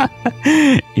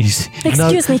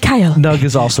 excuse me, Kyle. Nug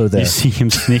is also there. You see him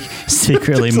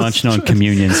secretly munching on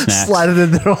communion snacks. Slide it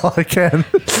in there while I can.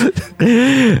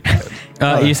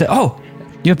 You say, "Oh,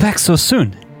 you're back so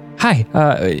soon. Hi.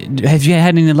 Have you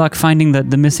had any luck finding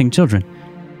the missing children?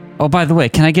 Oh, by the way,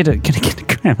 can I get a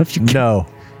gram if you can?" No.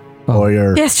 Oh. Or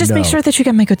you're. Yes, just no. make sure that you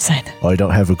get my good side. Oh, I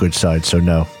don't have a good side, so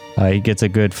no. He gets a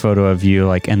good photo of you,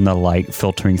 like in the light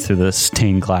filtering through the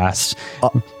stained glass,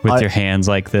 with I- your hands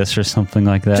like this or something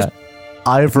like that.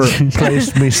 Ivor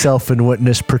placed myself in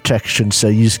witness protection, so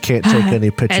you can't take any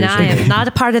pictures. And I of am me. not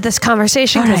a part of this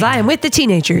conversation because I am with the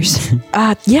teenagers.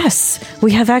 Yes,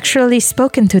 we have actually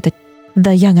spoken to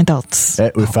the young adults.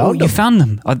 We Oh, found you them. found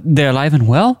them. They're alive and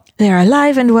well? They are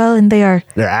alive and well, and they are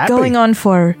They're happy. going on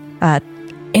for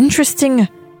interesting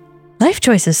life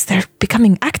choices. They're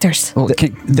becoming actors. Well,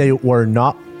 They were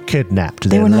not kidnapped.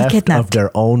 They were not left kidnapped. of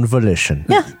their own volition.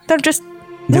 Yeah, they're just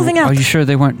moving out. Are you sure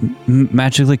they weren't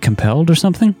magically compelled or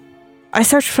something? I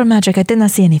searched for magic. I did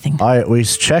not see anything. We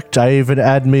checked. I even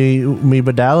had me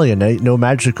medallion. Ain't no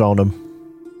magic on them.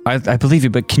 I believe you,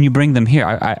 but can you bring them here?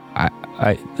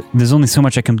 I there's only so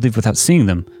much I can believe without seeing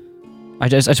them. I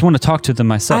just want to talk to them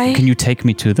myself. Can you take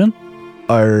me to them?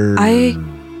 I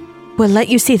will let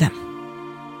you see them,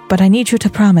 but I need you to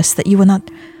promise that you will not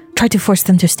try to force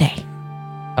them to stay.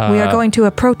 We are going to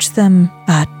approach them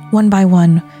one by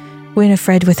one.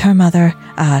 Winifred with her mother,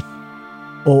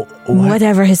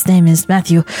 whatever his name is,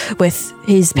 Matthew, with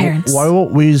his parents. Why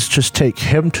won't we just take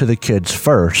him to the kids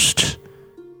first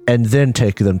and then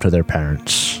take them to their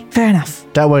parents? Fair enough.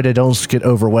 That way they don't get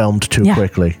overwhelmed too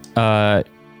quickly. So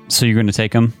you're going to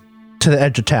take him? To the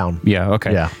edge of town. Yeah,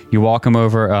 okay. Yeah. You walk him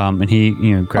over, and he,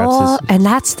 grabs his... And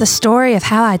that's the story of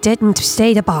how I didn't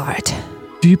stay to Bard.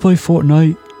 Do you play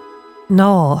Fortnite?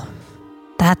 No,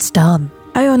 that's dumb.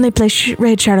 I only play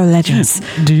Raid Shadow Legends.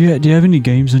 Do you have any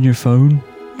games on your phone?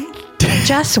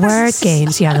 Just word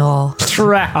games, you know.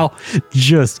 Trow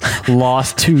just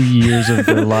lost 2 years of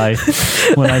their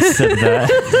life when I said that.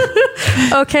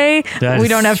 Okay, we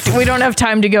don't have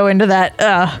time to go into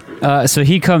that. So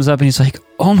he comes up and he's like,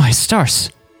 "Oh my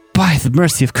stars! By the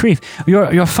mercy of Creve,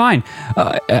 you're fine."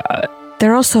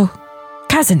 They're also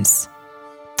cousins.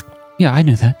 Yeah, I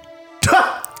knew that.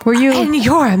 Were you And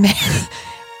you're a man.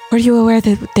 Were you aware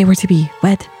that they were to be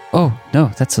wed? Oh no,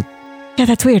 that's a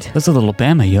little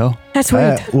Bama, yo. That's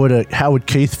weird. How would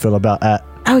Keith feel about that?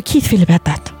 How would Keith feel about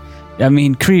that? I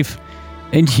mean, Creve,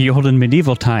 in the olden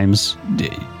medieval times,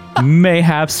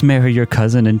 mayhaps marry your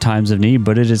cousin in times of need,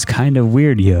 but it is kind of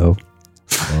weird, yo.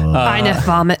 Ina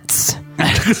vomits.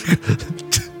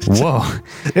 Whoa.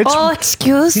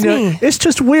 Excuse me. It's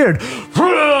just weird.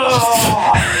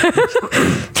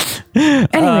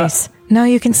 Anyways, now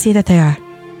you can see that they are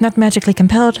not magically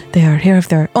compelled. They are here of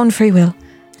their own free will.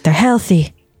 They're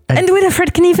healthy. And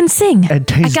Winifred can even sing. And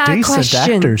he's got a decent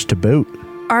question. actors to boot.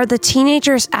 Are the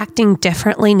teenagers acting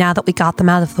differently now that we got them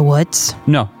out of the woods?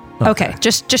 No. Okay,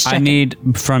 just check. I need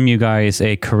from you guys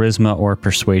a charisma or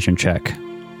persuasion check.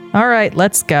 All right,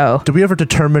 let's go. Do we ever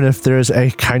determine if there's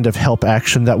a kind of help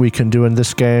action that we can do in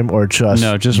this game, or just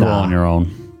roll on your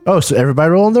own. Oh, so everybody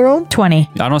roll on their own? 20.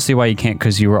 I don't see why you can't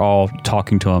because you were all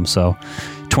talking to him. So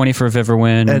 20 for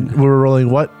Viverwin. And we're rolling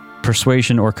what?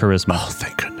 Persuasion or charisma. Oh,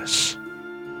 thank goodness.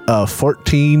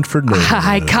 14 for no.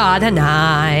 I got a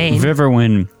 9.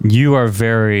 Viverwin, you are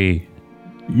very...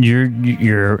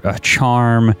 You're a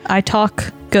charm. I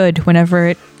talk good whenever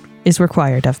it is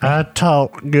required of me. I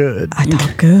talk good. I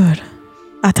talk good.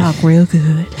 I talk real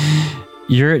good.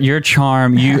 Your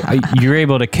charm, you're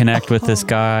able to connect with this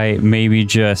guy. Maybe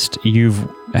just you've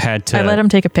had to... I let him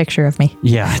take a picture of me.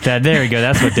 Yeah, there we go.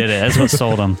 That's what did it. That's what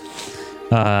sold him.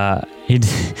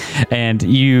 And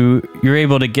you're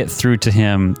able to get through to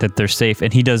him that they're safe,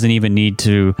 and he doesn't even need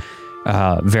to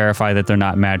verify that they're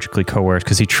not magically coerced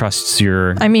because he trusts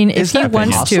your... I mean, if he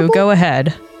wants possible? to, go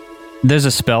ahead. There's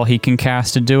a spell he can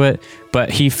cast to do it, but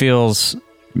he feels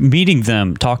meeting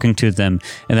them, talking to them,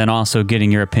 and then also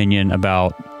getting your opinion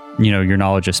about, your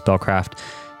knowledge of spellcraft,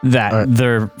 that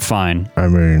they're fine. I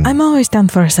mean... I'm always down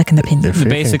for a second opinion.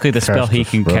 Basically, the spell he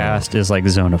can cast is like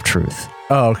Zone of Truth.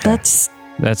 Oh, okay.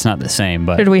 That's not the same,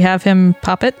 but... Should we have him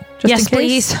pop it? Just Yes, in case?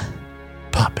 please.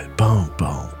 Pop it. Boom,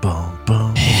 boom, boom,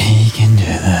 boom. He can do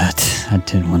that. I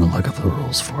didn't want to look up the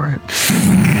rules for it.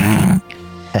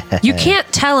 You can't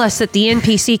tell us that the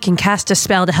NPC can cast a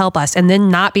spell to help us and then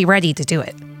not be ready to do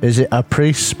it. Is it a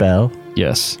priest spell?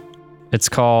 Yes. It's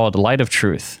called Light of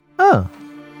Truth. Oh.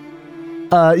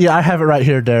 Yeah, I have it right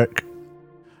here, Derek.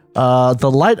 The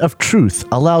Light of Truth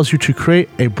allows you to create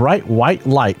a bright white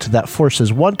light that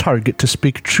forces one target to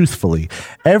speak truthfully.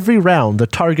 Every round, the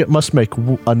target must make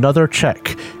another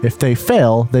check. If they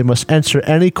fail, they must answer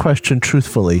any question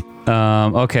truthfully.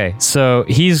 Okay, so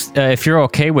he's if you're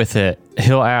okay with it,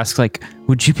 he'll ask,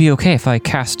 would you be okay if I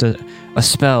cast a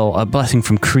spell, a blessing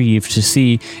from Creve, to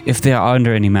see if they are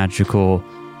under any magical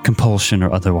compulsion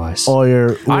or otherwise?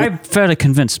 I'm fairly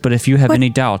convinced, but if you have any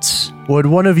doubts... Would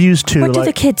one of you two... What do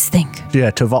the kids think?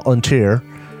 Yeah, to volunteer.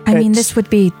 I mean, this would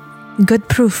be good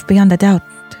proof beyond a doubt.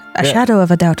 A shadow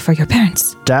of a doubt for your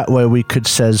parents. That way we could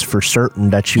says for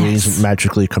certain that you isn't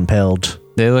magically compelled.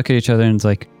 They look at each other and it's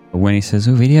like, when he says,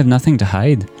 oh, we have nothing to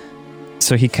hide.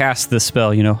 So he casts the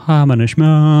spell,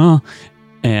 Hamanishma,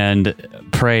 and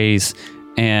prays,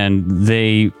 and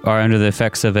they are under the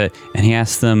effects of it. And he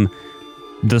asks them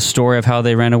the story of how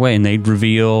they ran away, and they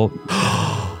reveal.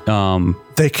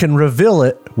 They can reveal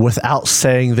it without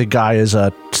saying the guy is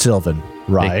a Sylvan,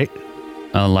 right?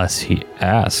 Unless he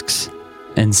asks.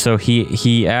 And so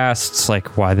he asks,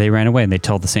 like, why they ran away, and they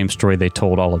tell the same story they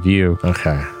told all of you.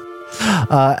 Okay.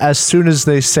 As soon as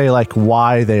they say, like,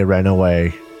 why they ran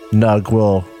away, Nug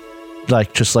will,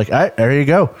 hey, there you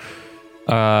go.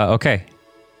 Okay.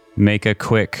 Make a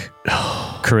quick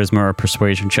charisma or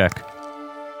persuasion check.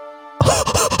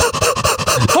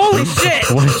 Holy shit!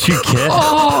 What did you get?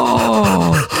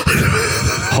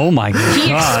 Oh my He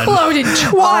god. exploded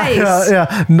twice. Yeah.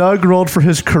 Nug rolled for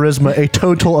his charisma a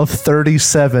total of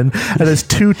 37, and has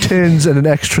 2 10s and an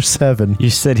extra 7. You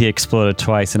said he exploded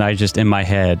twice, and I just, in my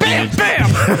head. Bam,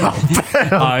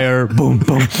 Fire, boom,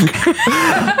 boom.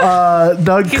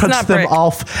 Nug cuts not them Brick.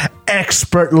 off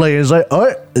expertly. He's like,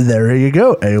 oh, there you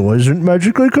go. It wasn't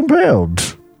magically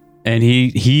compelled. And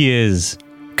he is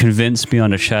convinced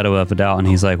beyond a shadow of a doubt, and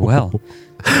he's like, well,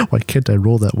 Why can't I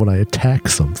roll that when I attack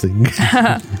something?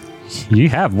 you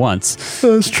have once.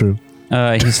 That's true.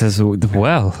 He says,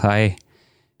 well,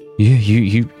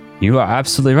 you are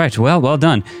absolutely right. Well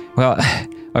done. Well,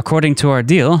 according to our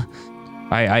deal,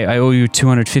 I owe you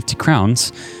 250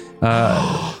 crowns.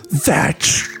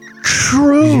 That's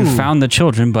true. You found the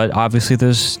children, but obviously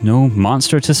there's no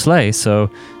monster to slay, so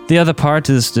the other part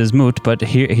is moot, but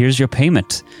here's your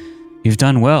payment. You've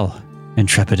done well,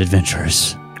 intrepid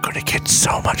adventurers. Gonna get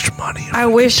so much money. I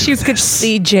wish you could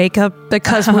see Jacob,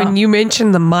 because when you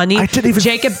mentioned the money, I didn't even-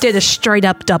 Jacob did a straight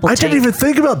up double I take. didn't even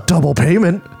think about double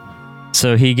payment.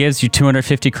 So he gives you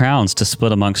 250 crowns to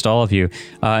split amongst all of you.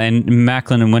 And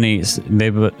Macklin and Winnie,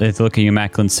 they look at you.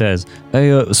 Macklin says,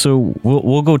 hey, so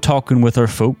we'll go talking with our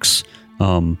folks.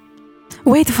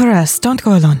 Wait for us. Don't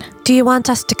go alone. Do you want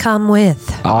us to come with?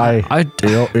 You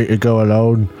don't need to go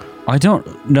alone. I don't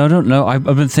know. I've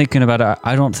been thinking about it.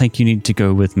 I don't think you need to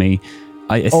go with me.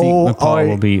 I think McCall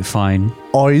will be fine.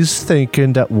 I was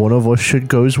thinking that one of us should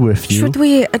goes with you. Should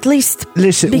we at least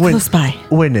Listen, be close by?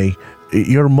 Winnie,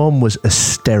 your mum was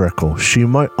hysterical. She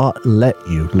might not let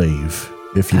you leave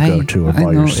if you go to her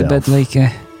by yourself. But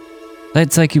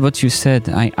that's like what you said.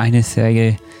 I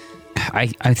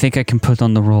think I can put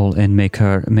on the role and make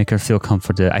her feel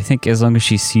comforted. I think as long as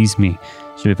she sees me,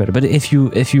 she'll be better. But if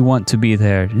you want to be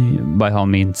there, by all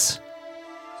means.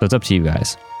 So it's up to you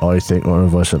guys. I think one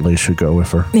of us at least should go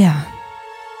with her. Yeah.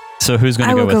 So who's going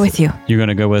to I go will with go with you. You're going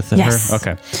to go with Yes. her?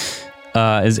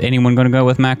 Okay. Is anyone going to go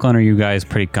with Macklin, or are you guys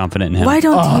pretty confident in him? Why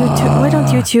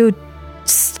don't you two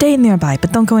stay nearby,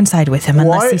 but don't go inside with him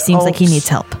unless he seems like he needs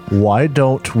help. Why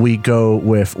don't we go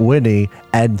with Winnie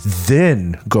and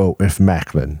then go with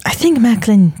Macklin? I think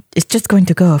Macklin is just going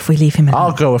to go if we leave him alone.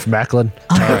 I'll go with Macklin.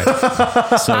 All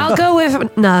right. So, I'll go with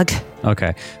Nug.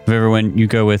 okay. Everyone, you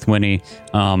go with Winnie,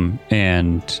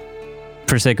 and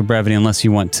for sake of brevity, unless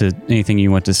you want to, anything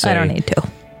you want to say. I don't need to.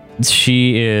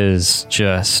 She is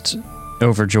just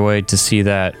overjoyed to see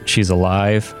that she's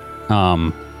alive.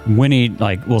 Winnie,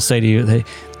 will say to you, that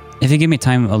if you give me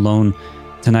time alone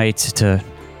tonight to,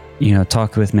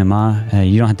 talk with Mama,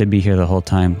 you don't have to be here the whole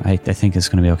time. I think it's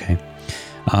going to be okay.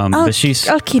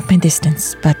 I'll keep my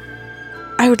distance, but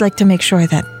I would like to make sure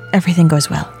that everything goes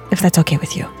well, if that's okay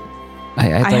with you.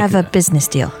 I have a business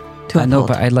deal to I know, uphold.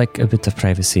 but I like a bit of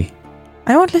privacy.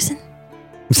 I won't listen.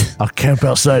 I'll camp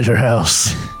outside your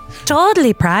house.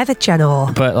 Totally private,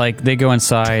 But they go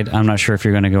inside. I'm not sure if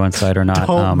you're going to go inside or not.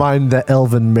 Don't mind the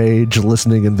elven mage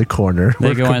listening in the corner. They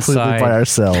We're go completely inside. by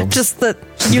ourselves. Just that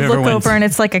you look Everyone's- over and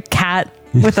it's like a cat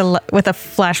with a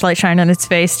flashlight shining on its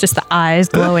face, just the eyes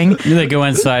glowing. They go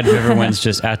inside. Everyone's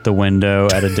just at the window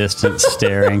at a distance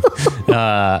staring.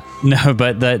 No,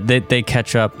 but they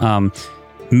catch up.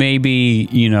 Maybe,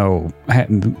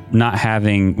 not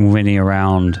having Winnie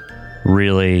around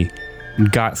really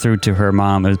got through to her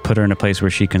mom and put her in a place where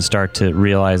she can start to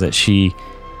realize that she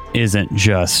isn't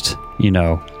just,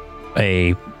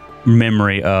 a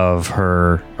memory of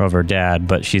her dad,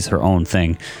 but she's her own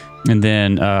thing. And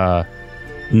then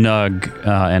Nug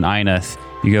and Eineth,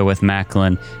 you go with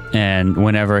Macklin, and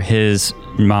whenever his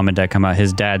mom and dad come out,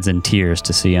 his dad's in tears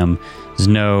to see him. There's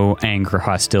no anger,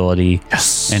 hostility.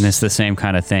 Yes. And it's the same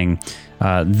kind of thing.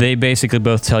 They basically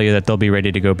both tell you that they'll be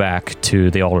ready to go back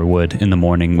to the Alderwood in the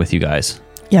morning with you guys.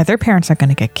 Yeah, their parents are going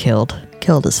to get killed.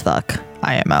 Killed as fuck.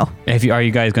 IMO. Are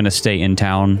you guys going to stay in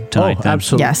town tonight? then?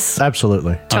 Absolutely. Yes.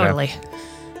 Absolutely. Totally.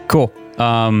 Cool.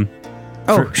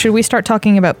 Should we start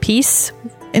talking about peace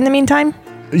in the meantime?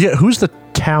 Yeah, who's the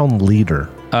town leader?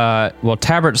 Well,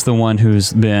 Tabert's the one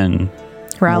who's been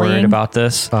Rallying. worried about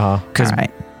this. Because All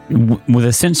right. with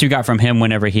the sense you got from him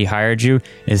whenever he hired you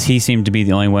is he seemed to be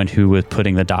the only one who was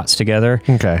putting the dots together.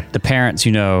 Okay. The parents,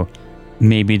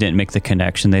 maybe didn't make the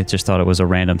connection. They just thought it was a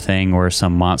random thing or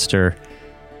some monster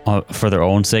for their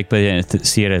own sake, but they didn't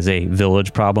see it as a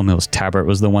village problem. It was Tabert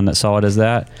was the one that saw it as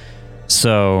that.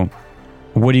 So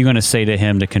what are you going to say to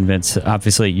him to convince?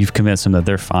 Obviously, you've convinced him that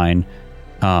they're fine.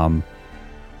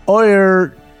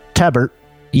 Or Tabert.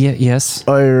 Yeah. Yes.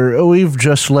 Or we've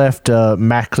just left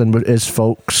Macklin with his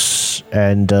folks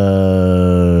and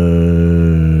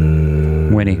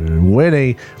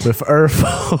Winnie with her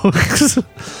folks.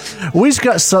 We've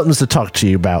got something to talk to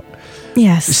you about.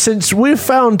 Yes. Since we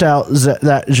found out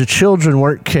that the children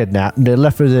weren't kidnapped and they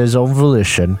left of their own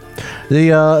volition,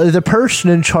 the person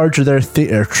in charge of their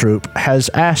theater troupe has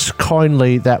asked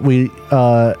kindly that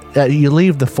that you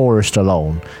leave the forest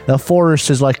alone. The forest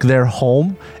is like their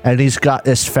home, and he's got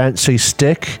this fancy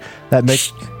stick that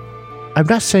makes. I'm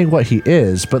not saying what he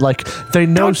is, but like they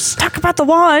know. Don't talk about the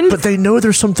wand. But they know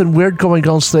there's something weird going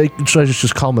on, so should I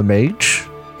just call him a mage?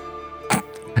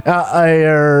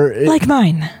 Like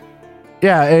mine.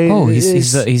 Yeah. He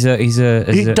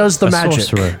does the magic.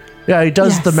 Sorcerer. Yeah, he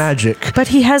does Yes. the magic. But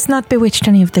he has not bewitched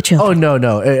any of the children. Oh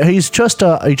no! He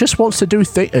just wants to do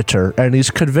theater, and he's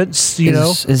convinced.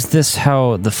 Is this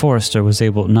how the forester was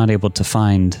not able to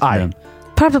find them?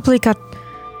 Probably got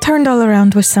turned all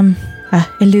around with some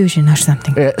illusion or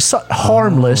something. It's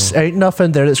harmless. Ain't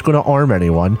nothing there that's going to harm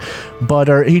anyone.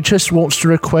 But he just wants to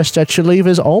request that you leave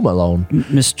his home alone.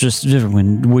 Mistress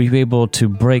Riverwind, were you able to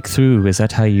break through? Is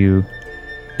that how you?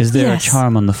 Is there Yes. a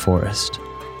charm on the forest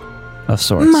of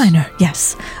sorts? Minor,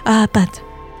 yes. But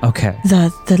Okay.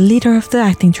 the leader of the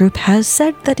acting troupe has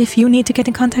said that if you need to get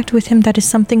in contact with him, that is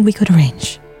something we could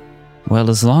arrange. Well,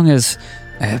 as long as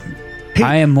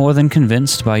I am more than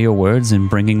convinced by your words in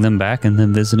bringing them back and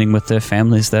them visiting with their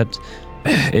families that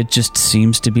it just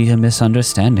seems to be a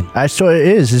misunderstanding. That's what it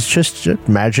is. It's just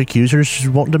magic users just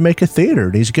wanting to make a theater.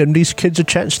 And he's giving these kids a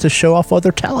chance to show off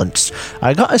other talents.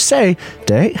 I gotta say,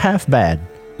 they ain't half bad.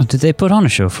 Did they put on a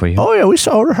show for you? Oh yeah, we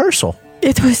saw a rehearsal.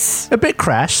 It was... A bit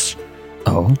crass,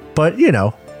 Oh. but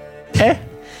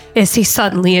Is he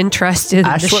suddenly interested in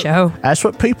the show? That's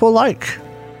what people like.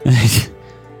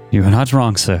 You are not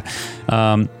wrong, sir.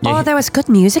 Oh, there was good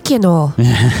music,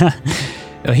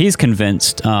 He's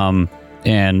convinced,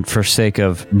 and for sake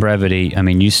of brevity, I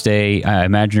mean, you stay, I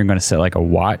imagine you're going to set like a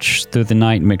watch through the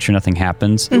night and make sure nothing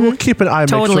happens. We'll keep an eye,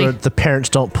 Totally. make sure the parents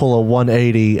don't pull a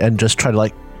 180 and just try to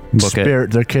Book it.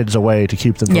 spirit their kids away to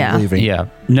keep them from leaving. Yeah.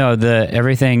 No,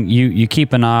 everything, you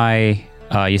keep an eye,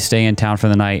 you stay in town for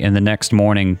the night, and the next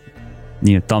morning,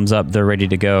 thumbs up, they're ready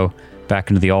to go back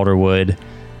into the Alderwood.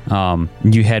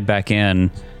 You head back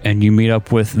in and you meet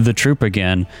up with the troop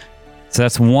again. So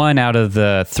that's one out of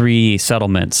the 3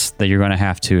 settlements that you're going to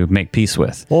have to make peace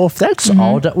with. Well, if that's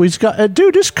all that we've got to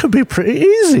do, this could be pretty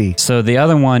easy. So the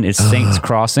other one is Saints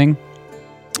Crossing,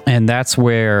 and that's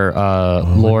where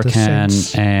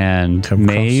Lorcan and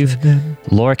Maeve.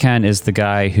 Lorcan is the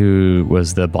guy who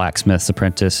was the blacksmith's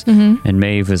apprentice, and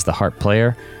Maeve is the harp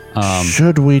player.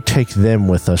 Should we take them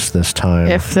with us this time?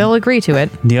 If they'll agree to it.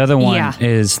 The other one Yeah.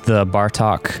 is the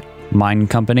Bartok Mine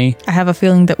Company. I have a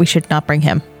feeling that we should not bring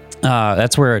him.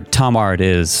 That's where Tom Ard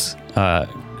is. I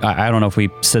don't know if we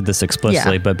said this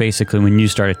explicitly, but basically when you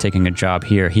started taking a job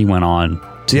here, he went on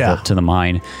to the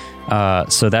mine.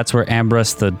 So that's where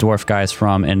Ambrose, the dwarf guy, is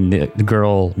from, and the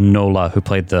girl Nola, who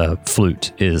played the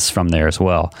flute, is from there as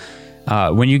well.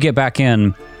 When you get back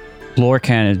in,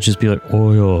 Lorcan would just be like,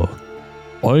 "Oh,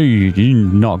 yeah,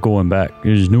 I'm not going back.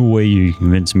 There's no way you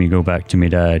convince me to go back to my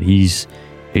dad. He's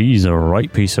a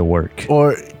right piece of work."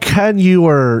 Or can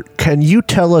you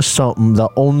tell us something that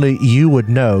only you would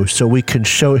know so we can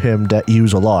show him that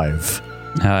you's alive?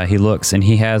 He looks, and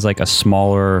he has like a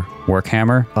smaller work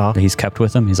hammer that he's kept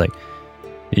with him. He's like,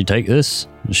 "You take this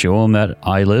and show him that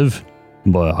I live,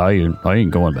 but I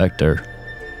ain't going back there."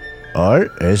 All right,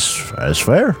 it's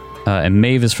fair. And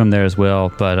Maeve is from there as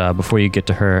well, but before you get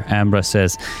to her, Ambra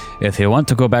says, "If you want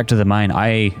to go back to the mine,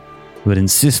 I would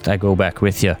insist I go back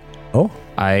with you. Oh,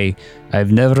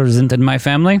 I've never resented my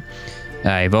family.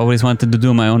 I've always wanted to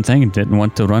do my own thing and didn't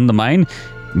want to run the mine,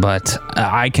 but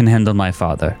I can handle my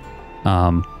father.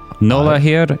 Nola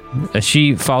here,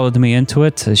 she followed me into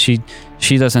it.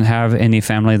 She doesn't have any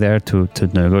family there to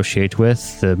negotiate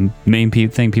with. The main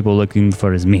thing people are looking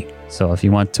for is me. So if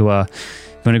you want to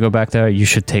go back there, you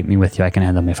should take me with you. I can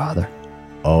handle my father."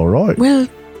 all right. Well,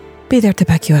 be there to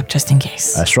back you up just in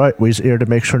case. That's right. We's here to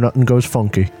make sure nothing goes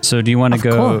funky. So do you want to Of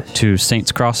go course. to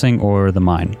Saints Crossing or the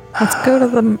mine? Let's go to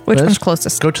the... Which one's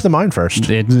closest? Go to the mine first.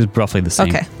 It's roughly the same.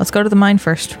 Okay, let's go to the mine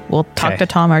first. We'll talk Okay.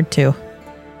 to Tomard too.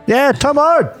 Yeah,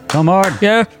 Tomard. Come on.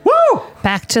 Yeah. Woo!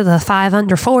 Back to the 5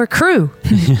 under 4 crew.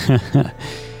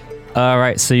 All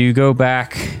right, so you go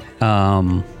back.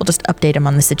 We'll just update him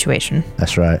on the situation.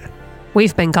 That's right.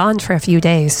 We've been gone for a few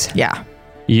days. Yeah.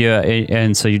 Yeah,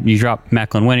 and so you drop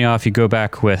Macklin Winnie off. You go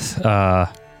back with.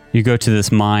 You go to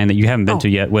this mine that you haven't been to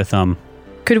yet with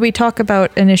Could we talk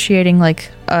about initiating like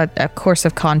a course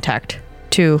of contact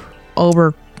to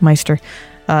Obermeister?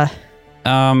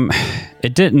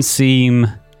 It didn't seem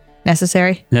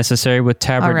Necessary? necessary with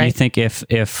Tabard. All Do you right. think if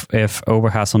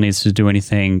Oberhassel needs to do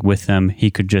anything with them,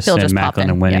 he could just He'll send just pop Macklin in.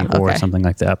 and Winnie Yeah, or okay. something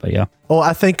like that? But yeah, Well,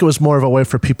 I think it was more of a way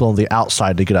for people on the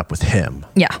outside to get up with him.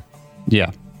 Yeah. yeah.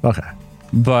 Okay.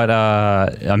 But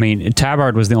I mean,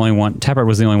 Tabard was the only one. Tabard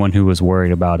was the only one who was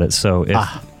worried about it. So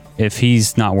if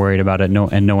he's not worried about it, no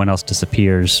one else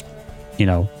disappears, they're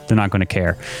not going to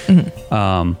care.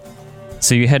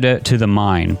 So you head to the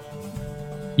mine.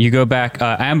 You go back.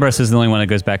 Ambrose is the only one that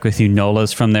goes back with you.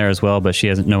 Nola's from there as well, but she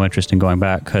has no interest in going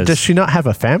back because Does she not have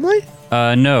a family?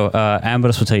 no.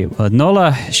 Ambrose will tell you.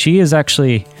 Nola, she is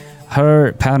actually.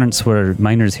 Her parents were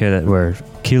miners here that were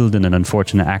killed in an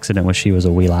unfortunate accident when she was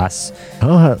a wee lass.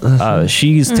 Oh,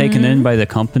 She's taken in by the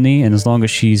company, and as long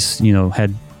as she's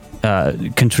had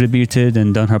contributed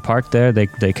and done her part there,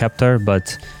 they kept her.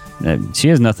 But she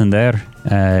has nothing there.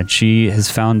 She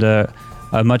has found a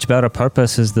much better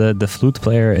purpose as the flute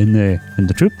player in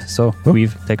the troupe. So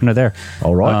we've taken her there.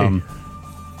 all right.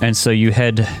 And so you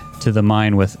head to the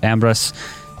mine with Ambrose,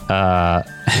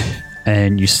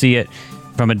 and you see it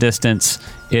from a distance.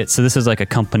 So this is like a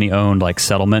company-owned like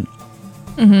settlement.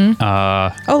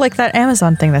 Oh, like that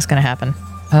Amazon thing that's going to happen.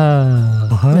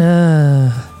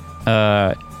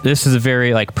 This is a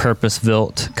very like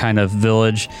purpose-built kind of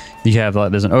village. You have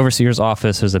there's an overseer's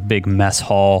office, there's a big mess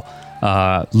hall,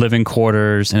 living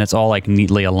quarters, and it's all like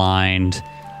neatly aligned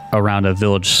around a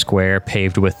village square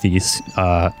paved with these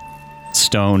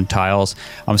stone tiles.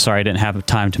 I'm sorry I didn't have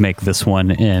time to make this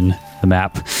one in the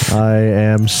map. I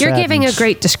am You're giving a saddened.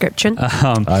 great description.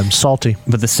 I'm salty.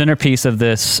 But the centerpiece of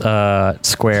this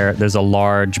square, there's a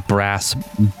large brass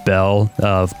bell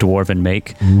of dwarven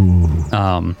make.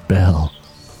 Bell.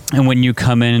 And when you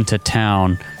come into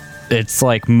town, it's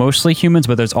like mostly humans,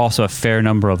 but there's also a fair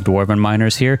number of dwarven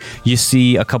miners here. You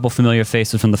see a couple familiar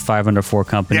faces from the 5 under 4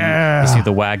 company. Yeah. You see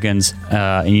the wagons,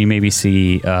 and you maybe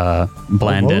see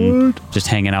Blandon just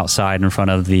hanging outside in front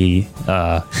of the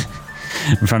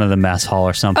mess hall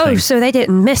or something. Oh, so they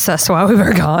didn't miss us while we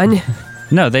were gone.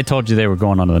 No, they told you they were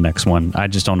going on to the next one. I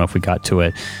just don't know if we got to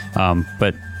it.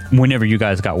 But whenever you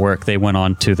guys got work, they went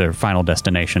on to their final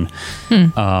destination.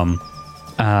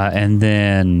 And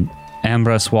then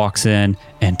Ambrose walks in,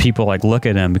 and people like look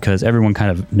at him because everyone kind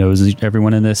of knows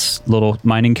everyone in this little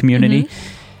mining community.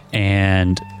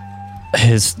 And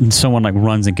someone like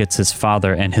runs and gets his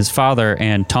father, and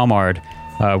Tomard,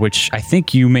 which I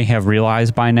think you may have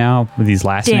realized by now with these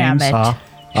last Damn names. it.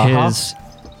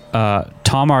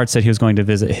 Tomard said he was going to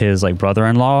visit his like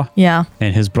brother-in-law, Yeah.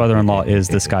 and his brother-in-law is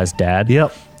this guy's dad.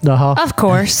 Yep. Uh-huh. Of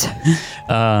course.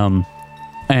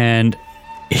 And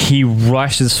he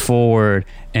rushes forward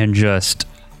and just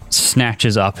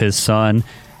snatches up his son,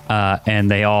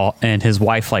 and his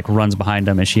wife like runs behind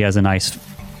him, and she has a nice,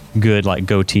 good like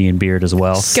goatee and beard as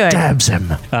well. Good. Stabs him.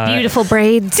 Beautiful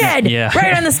braids. Dead. Yeah.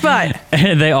 Right on the spot.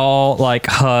 And they all like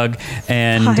hug,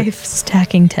 and 5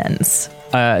 stacking tens.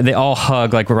 they all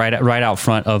hug like right out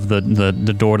front of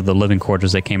the door to the living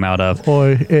quarters they came out of.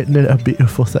 Boy, isn't it a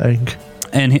beautiful thing?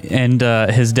 And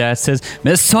his dad says,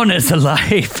 "My son is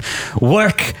alive.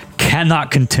 Work cannot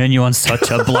continue on such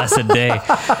a blessed day.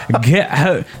 Get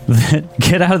out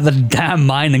of the damn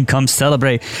mine and come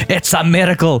celebrate. It's a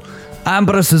miracle.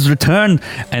 Ambrose has returned."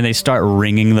 And they start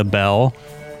ringing the bell,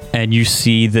 and you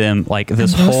see them like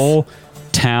this whole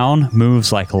town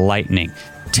moves like lightning.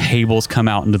 Tables come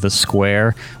out into the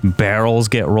square, barrels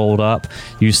get rolled up.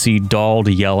 You see Dald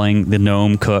yelling, the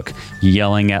gnome cook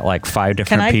yelling at like 5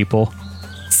 different I- people.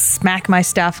 Smack my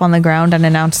staff on the ground and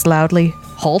announce loudly,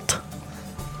 "Halt."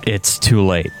 It's too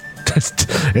late.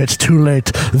 It's too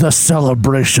late. The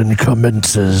celebration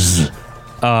commences.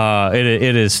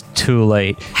 It is too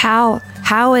late. How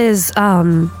is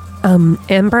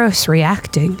Ambrose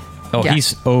reacting? Oh, Yeah.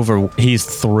 he's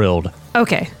thrilled.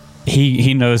 Okay.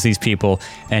 He knows these people,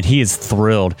 and he is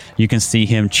thrilled. You can see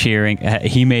him cheering.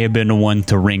 He may have been the one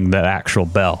to ring the actual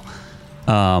bell.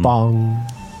 Bong.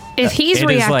 If he's It is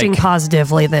reacting like-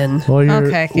 positively, then Well, you're,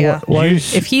 Okay, yeah.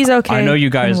 If he's okay, I know you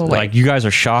then guys we'll wait. you guys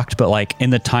are shocked, but like in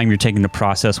the time you're taking to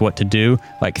process what to do,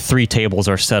 like 3 tables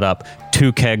are set up,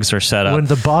 2 kegs are set up. when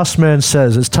the boss man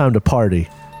says it's time to party,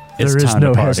 It's there is time to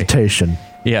no party. hesitation.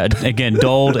 Yeah, again,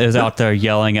 Dold is out there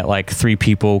yelling at like 3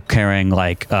 people carrying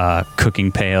like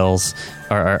cooking pails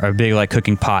or big like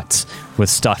cooking pots with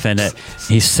stuff in it.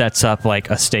 He sets up like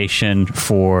a station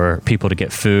for people to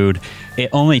get food. It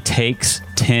only takes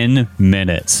 10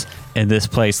 minutes, and this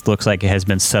place looks like it has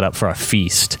been set up for a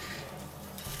feast.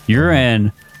 You're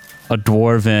in a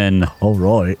dwarven All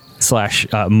right.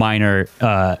 / minor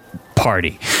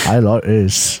party. I like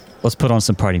this. Let's put on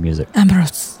some party music.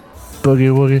 Ambrose. Boogie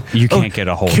woogie. You can't get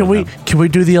a hold Can of we him. can we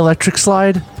do the electric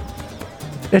slide?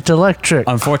 It's electric.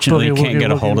 Unfortunately, you Boogie, can't woogie,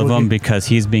 get a hold woogie, of him woogie. because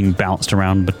he's being bounced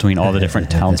around between all the different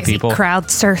townspeople. crowd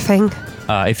surfing.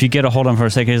 If you get a hold of him for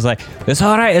a second, he's like, it's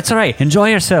all right, enjoy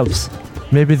yourselves.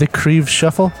 Maybe the Creve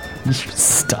Shuffle?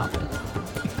 Stop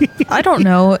it. I don't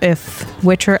know if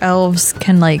Witcher elves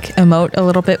can like emote a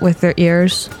little bit with their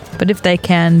ears, but if they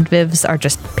can, Vivs are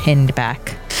just pinned back.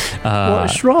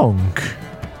 What's wrong?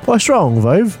 What's wrong,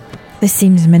 Vive? This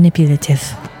seems manipulative.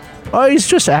 Oh, he's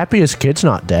just happy his kid's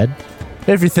not dead.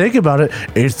 If you think about it,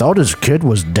 he thought his kid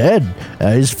was dead.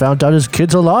 He's found out his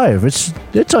kid's alive.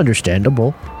 It's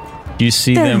understandable. You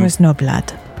see There them. was no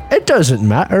blood. It doesn't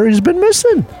matter. He's been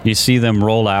missing. You see them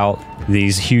roll out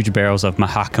these huge barrels of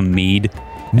Mahakam mead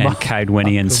and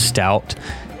Kaidwinian stout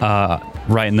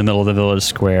right in the middle of the village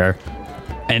square.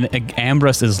 And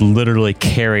Ambrose is literally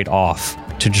carried off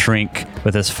to drink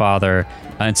with his father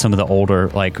and some of the older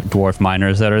like dwarf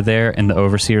miners that are there in the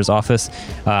overseer's office.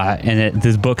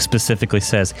 This book specifically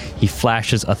says he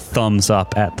flashes a thumbs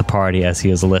up at the party as he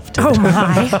is lifted. Oh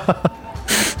my!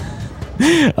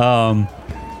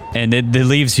 And it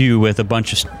leaves you with a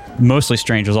bunch of mostly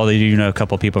strangers, although you know a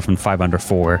couple people from 5 Under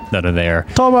 4 that are there.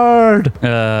 Tomard!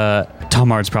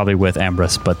 Tomard's probably with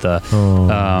Ambrose, but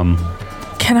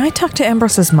Can I talk to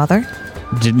Ambrose's mother?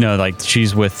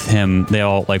 she's with him. They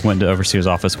all like went to Overseer's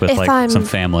office with If like I'm- some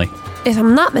family. If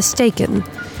I'm not mistaken,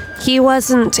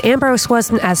 Ambrose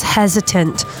wasn't as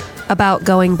hesitant about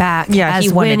going back Yeah, he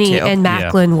as wanted Winnie to. and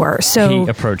Macklin were. So He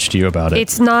approached you about it.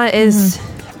 it's not as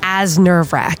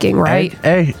nerve wracking, right?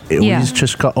 Hey, Yeah. we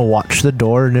just got to watch the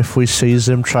door, and if we sees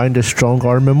them trying to strong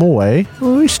arm him away,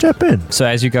 we step in. So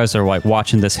as you guys are like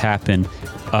watching this happen,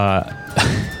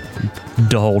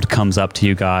 Dold comes up to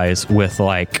you guys with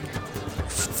like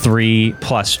 3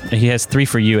 plus. He has 3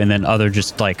 for you, and then other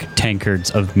just like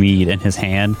tankards of mead in his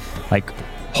hand, like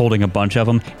holding a bunch of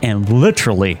them, and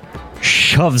literally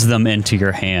shoves them into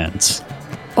your hands.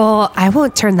 Oh, I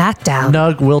won't turn that down.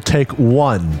 Nug will take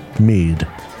 1 mead.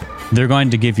 They're going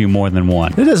to give you more than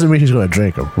 1. It doesn't mean he's going to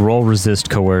drink them. Roll resist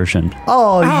coercion.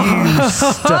 Oh, you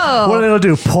stuff. What are they going to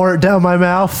do? Pour it down my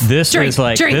mouth? This Drink, is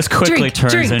like drink, this quickly drink,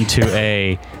 turns drink. into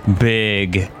a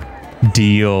big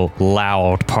deal,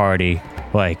 loud party.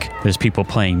 Like there's people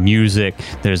playing music,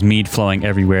 there's mead flowing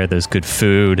everywhere, there's good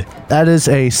food. That is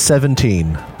a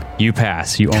 17. You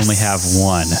pass. You only have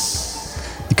 1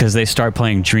 because they start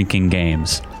playing drinking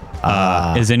games.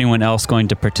 Is anyone else going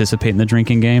to participate in the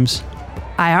drinking games?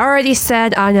 I already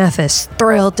said Inef is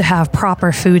thrilled to have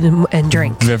proper food and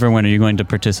drink. River, when are you going to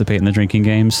participate in the drinking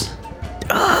games?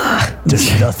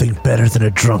 There's nothing better than a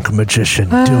drunk magician.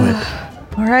 Do it.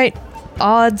 All right.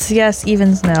 Odds, yes.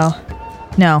 Evens, no.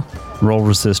 No. Roll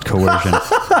resist coercion.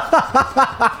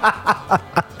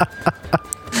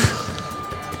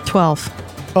 12.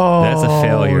 Oh, That's a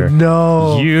failure.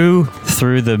 No. You,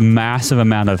 through the massive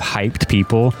amount of hyped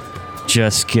people,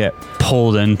 just get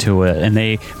pulled into it, and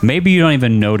maybe you don't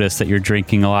even notice that you're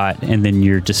drinking a lot, and then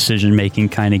your decision making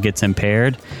kind of gets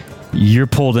impaired. You're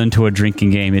pulled into a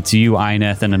drinking game. It's you,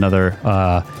 Ineth, and another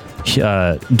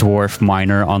dwarf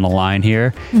miner on the line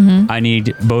here. I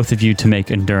need both of you to make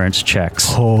endurance checks.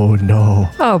 Oh, no.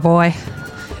 Oh boy.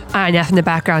 Inef in the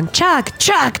background. Chug,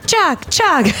 chug, chug,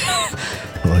 chug.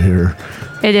 Oh, here.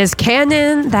 It is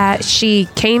canon that she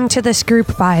came to this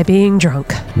group by being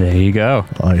drunk. There you go.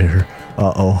 I hear.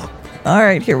 Uh-oh. All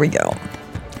right, here we go.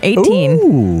 18.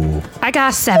 Ooh. I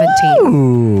got 17.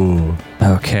 Ooh.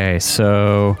 Okay,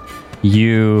 so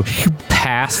you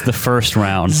pass the first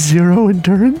round. 0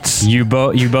 endurance? You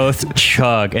both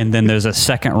chug, and then there's a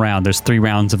second round. There's 3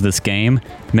 rounds of this game.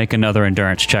 Make another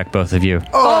endurance check, both of you.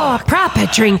 Oh, proper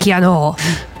drink, you know.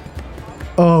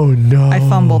 Oh, no. I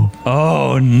fumbled.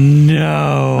 Oh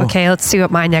no! Okay, let's see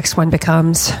what my next one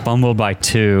becomes. Fumbled by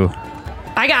 2.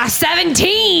 I got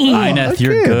 17. Ineth,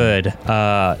 you're good.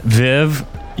 Viv,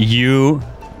 you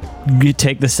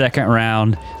take the second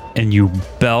round. and you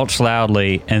belch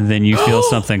loudly, and then you feel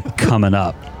something coming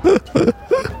up.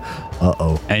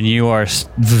 Uh-oh. And you are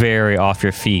very off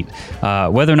your feet.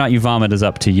 Whether or not you vomit is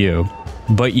up to you,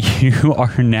 but you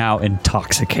are now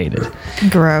intoxicated.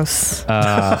 Gross.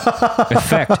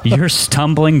 Effect, you're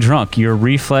stumbling drunk. Your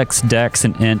reflex, dex,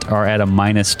 and int are at a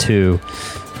 -2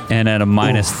 and at a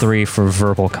 -3 for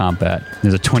verbal combat.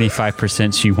 There's a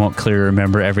 25% you won't clearly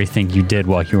remember everything you did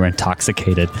while you were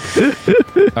intoxicated.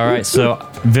 All right, so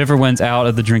Viverwin's out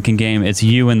of the drinking game. It's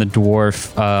you and the dwarf,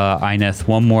 Ineth.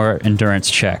 One more endurance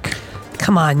check.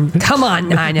 Come on,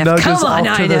 Ineth. Nug Come is on,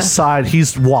 off to the Ineth. side.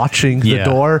 He's watching the Yeah.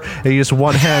 door, and he has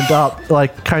one hand up,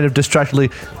 like kind of distractedly.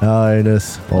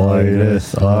 Ineth.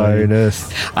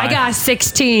 I got a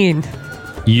 16.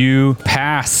 You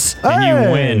pass and you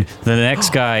Hey! win. The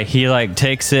next guy, he like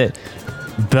takes it,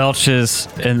 belches,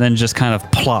 and then just kind of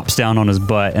plops down on his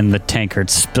butt, and the tankard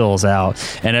spills out,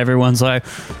 and everyone's like,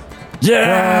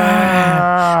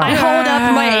 "Yeah, I hold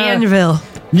up my anvil.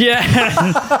 yeah!"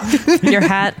 Your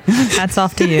hats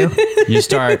off to you. You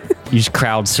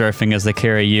crowd surfing as they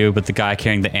carry you, but the guy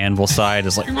carrying the anvil side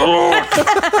is like,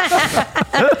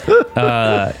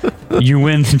 you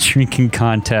win the drinking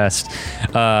contest.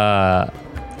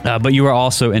 But you are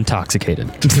also intoxicated.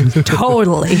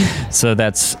 Totally. So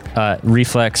that's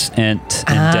reflex, int,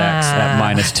 and dex at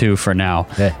 -2 for now.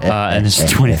 And there's a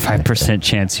 25%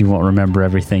 chance you won't remember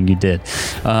everything you did.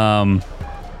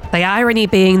 The irony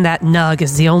being that Nug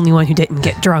is the only one who didn't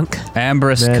get drunk.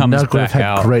 Ambrose Man, comes Nug would have back had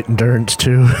out. great endurance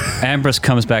too. Ambrose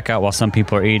comes back out while some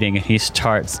people are eating, and he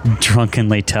starts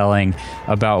drunkenly telling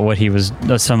about what he was,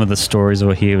 some of the stories of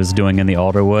what he was doing in the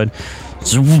Alderwood.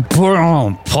 So we put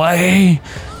on play.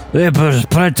 It was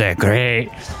pretty great.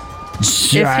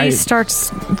 If he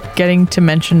starts getting to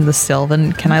mention the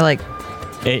Sylvan, can I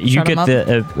You shut get him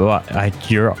the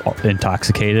you're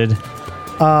intoxicated.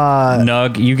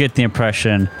 Nug, you get the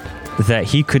impression that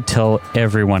he could tell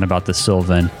everyone about the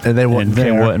Sylvan, And they wouldn't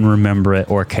care. remember it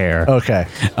or care. Okay.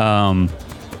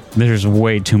 There's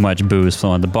way too much booze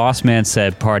flowing. The boss man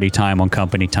said party time on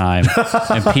company time,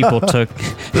 and people took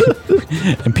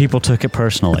it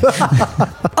personally.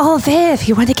 Oh, Viv,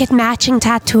 you want to get matching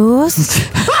tattoos?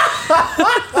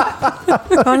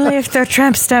 only if they're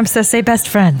tramp stamps that say best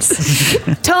friends?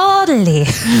 Totally.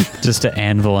 Just an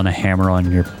anvil and a hammer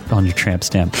on your tramp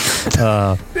stamp.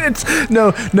 It's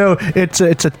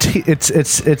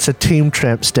a team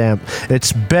tramp stamp.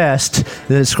 It's best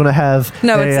that it's going to have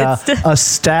a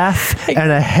staff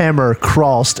and a hammer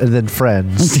crossed and then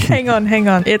friends. hang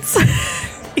on. It's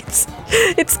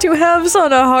two halves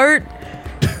on a heart,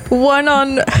 one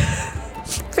on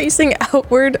facing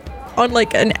outward on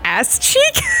like an ass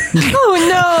cheek. Oh,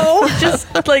 no. Just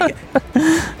like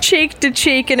cheek to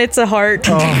cheek, and it's a heart.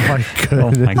 Oh my Oh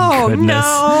goodness. my Oh, goodness.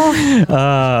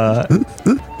 no.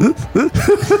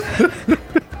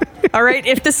 All right,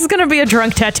 if this is going to be a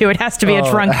drunk tattoo, it has to be a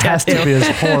drunk It has tattoo. to be as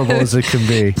horrible as it can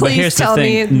be. But here's Please the tell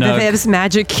me thing, the Nug. Viv's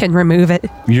magic can remove it.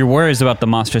 Your worries about the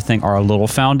monster thing are a little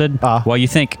founded. While you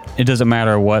think it doesn't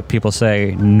matter what people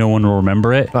say, no one will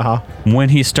remember it. When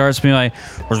he starts being like,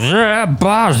 "Yeah,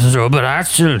 boss, but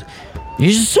actually,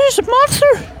 he's a monster,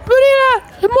 but he's not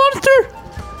a monster.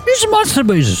 He's a monster,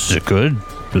 but he's a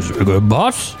good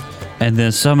boss." And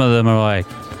then some of them are like,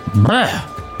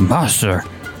 "Monster,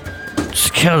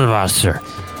 just kill the monster.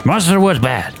 Monster was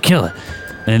bad, kill it."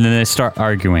 And then they start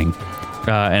arguing.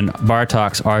 And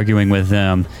Bartok's arguing with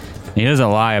them. He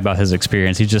doesn't lie about his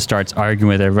experience. He just starts arguing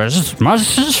with everybody.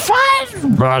 Monster's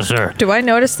fine, monster. Do I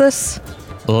notice this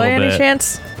A by little any bit.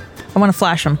 chance? I want to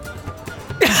flash him.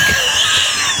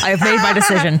 I have made my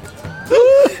decision.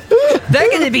 They're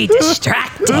going to be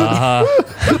distracted.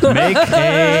 Make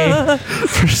a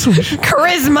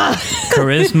charisma,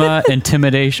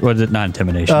 intimidation. What is it? Not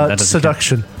intimidation. That doesn't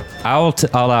Seduction. count. I'll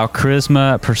allow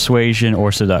charisma, persuasion,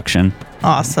 or seduction.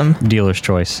 Awesome. Dealer's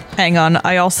choice. Hang on.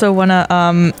 I also want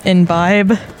to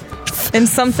imbibe in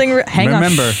something. Hang on.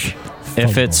 Remember, Shh.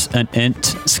 if it's an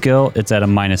int skill, it's at a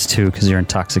 -2 because you're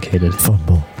intoxicated.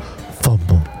 Fumble.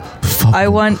 I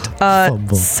want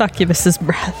Fumble. succubus's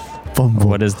breath. Fumble.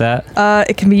 What is that?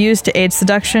 It can be used to aid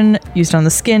seduction. Used on the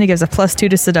skin, it gives a +2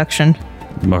 to seduction.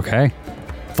 Okay.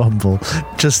 Fumble.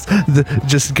 Just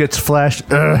gets flashed.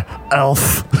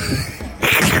 Elf.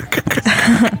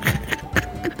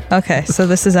 Okay, so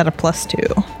this is at a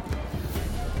 +2.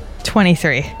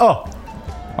 23. Oh.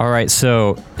 All right,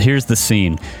 so here's the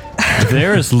scene.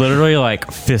 There's literally like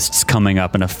fists coming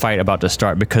up and a fight about to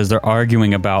start because they're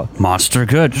arguing about monster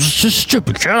good. It's just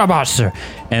stupid, kill a monster.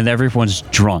 And everyone's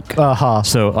drunk.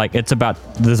 So like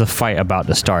there's a fight about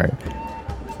to start.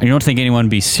 And you don't think anyone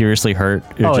would be seriously hurt?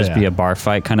 It would just be a bar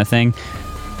fight kind of thing.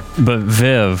 But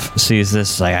Viv sees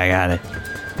this like, I got it.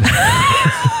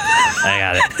 I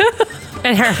got it.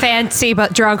 In her fancy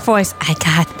but drunk voice, I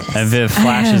got this. And Viv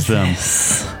flashes them.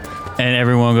 And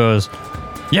everyone goes,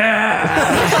 yeah!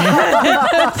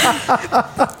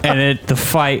 And the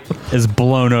fight is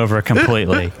blown over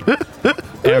completely.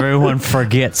 Everyone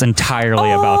forgets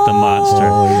entirely about the monster.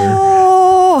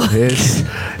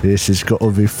 This is going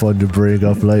to be fun to bring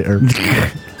up later.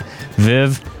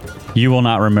 Viv, you will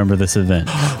not remember this event.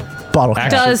 Bottle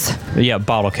cap. Does. Yeah,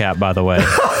 bottle cap, by the way.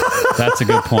 That's a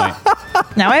good point.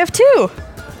 Now I have 2.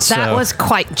 That was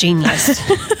quite genius.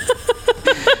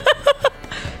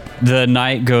 The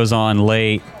night goes on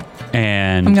late,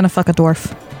 and I'm gonna fuck a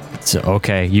dwarf. so,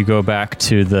 okay, you go back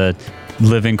to the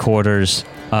living quarters.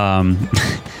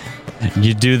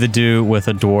 You do with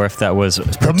a dwarf that was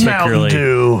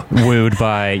particularly wooed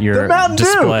by your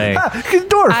display.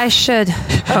 Dwarf. I should.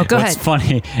 Oh, go What's ahead.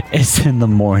 funny is in the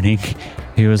morning,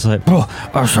 he was like, "Oh,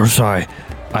 I'm so sorry.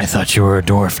 I thought you were a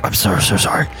dwarf. I'm so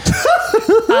sorry."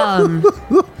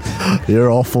 You're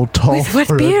awful tall. With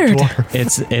for a beard.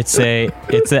 dwarf.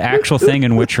 It's an actual thing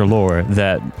in Witcher lore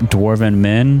that dwarven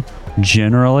men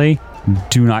generally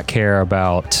do not care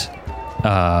about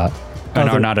and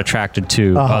are not attracted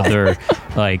to other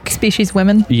like Species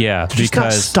women. yeah Just not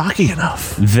because stocky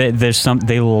enough.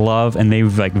 they love and they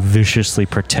like viciously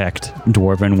protect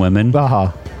dwarven women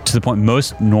Uh-huh. to the point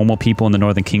most normal people in the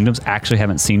Northern Kingdoms actually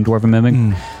haven't seen dwarven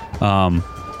women.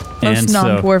 Most And so-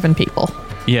 non-dwarven people.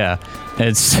 Yeah.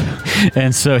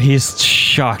 And so he's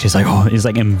shocked. He's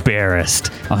like embarrassed.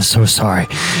 I'm so sorry.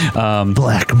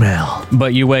 Blackmail.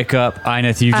 But you wake up,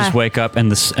 Ineth, you just wake up in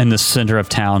the center of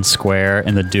town square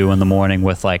in the dew in the morning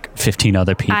with like 15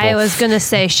 other people. I was going to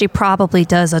say she probably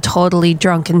does a totally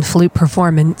drunken flute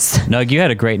performance. Nug, you had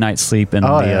a great night's sleep in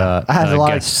yeah. I had a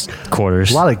lot of- guest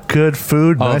quarters. A lot of good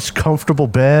food, nice comfortable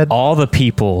bed. All the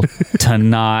people to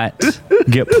not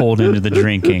get pulled into the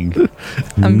drinking.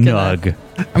 Nug.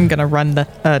 I'm gonna run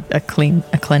a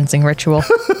cleansing ritual.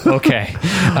 Okay.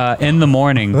 In the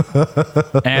morning,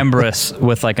 Ambrose,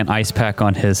 with like an ice pack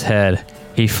on his head,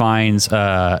 he finds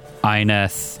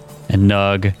Ineth and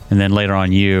Nug, and then later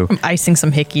on you. I'm icing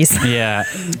some hickeys. Yeah.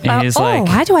 And he's like,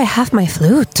 why do I have my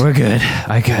flute? we're good.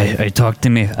 I talked to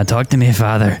me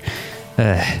father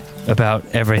about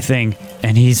everything,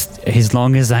 and he's as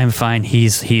long as I'm fine,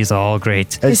 he's all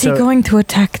great. And Is he so- going to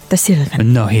attack the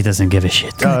Sylvan? No, he doesn't give a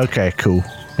shit. Oh, okay, cool.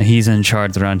 And he's in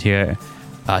charge around here.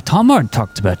 Talmard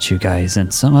talked about you guys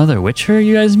and some other witcher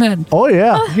you guys met. Oh,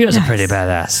 yeah. You guys are pretty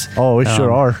badass. Oh, we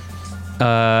sure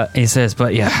are. He says,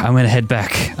 but yeah, I'm gonna head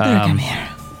back. Come here.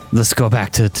 Let's go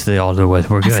back to the Alderwood.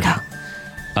 We're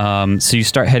good. So you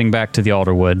start heading back to the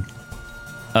Alderwood,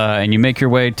 and you make your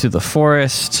way to the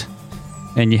forest,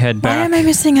 and you head Why back. am I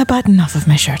missing a button off of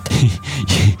my shirt?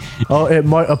 Oh, it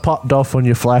might have popped off when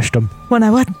you flashed them. When I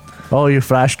what? Oh, you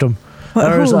flashed them.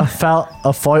 There was who? a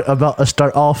fight about to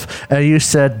start off, and you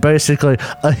said basically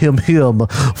a him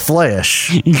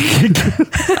flash.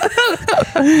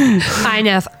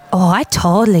 Ineth. Oh, I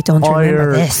totally don't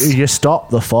remember this. You stopped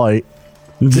the fight.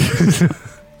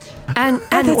 And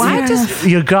That's why fair does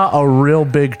You got a real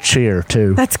big cheer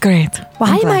too. That's great. why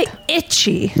I'm am I glad.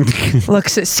 itchy?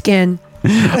 Looks at skin.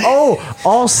 Oh,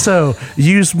 also,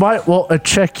 you might want to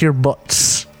check your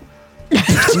butts.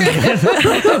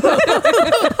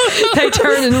 They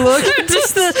turn and look.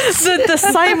 Just the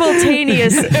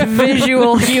simultaneous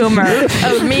visual humor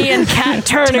of me and Kat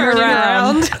turning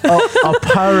around.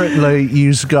 Apparently,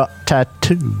 you've got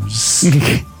tattoos.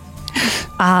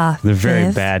 They're very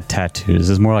Viv. bad tattoos.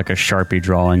 It's more like a Sharpie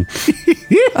drawing.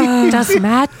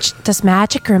 Does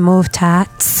magic remove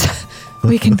tats?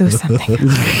 We can do something.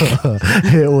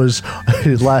 It was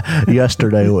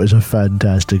yesterday was a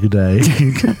fantastic day.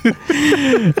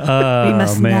 We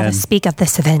must man. never speak of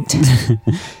this event.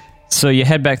 So you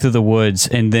head back through the woods,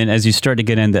 and then as you start to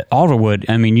get into Alderwood,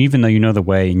 I mean, even though you know the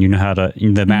way and you know how to,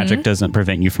 the magic doesn't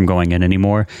prevent you from going in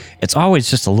anymore. It's always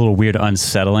just a little weird,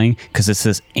 unsettling because it's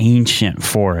this ancient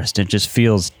forest. It just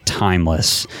feels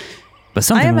timeless. But I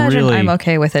something imagine really, I'm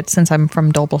okay with it since I'm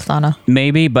from Dolbothana.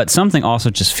 maybe, but something also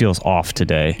just feels off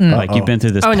today. Like you've been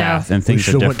through this Oh, no. path and We things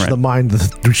are should have went to the different.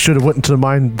 mine. We should have went to the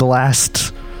mine the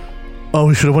last. Oh,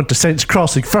 we should have went to Saints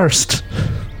Crossing first.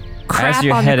 Crap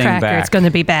you're on heading the cracker. back- It's going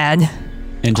to be bad.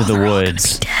 Into the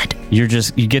woods, you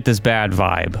get this bad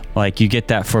vibe. Like you get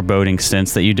that foreboding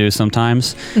sense that you do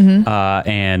sometimes,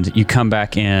 and you come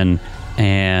back in,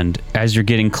 and as you're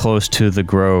getting close to the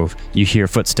grove, you hear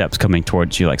footsteps coming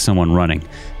towards you, like someone running,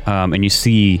 and you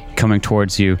see coming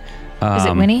towards you. Is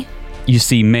it Winnie? You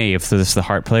see Maeve, so this is the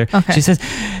harp player. Okay. She says,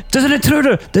 "There's an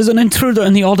intruder! There's an intruder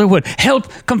in the Alderwood! Help!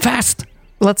 Come fast!"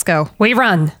 Let's go. We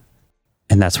run.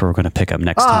 And that's where we're going to pick up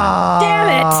next time. Damn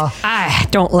it! I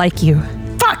don't like you.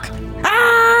 Fuck!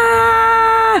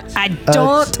 I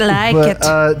don't like it.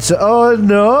 Oh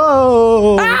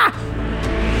no!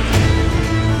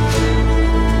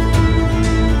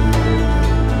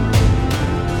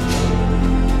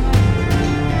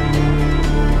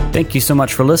 Thank you so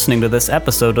much for listening to this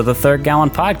episode of the Third Gallon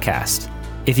Podcast.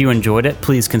 If you enjoyed it,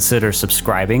 please consider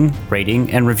subscribing,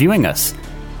 rating, and reviewing us.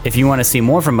 If you want to see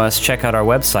more from us, check out our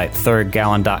website,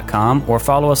 thirdgallon.com, or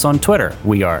follow us on Twitter.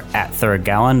 We are at Third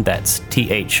Gallon, that's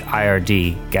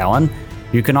THIRD Gallon.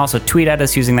 You can also tweet at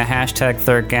us using the hashtag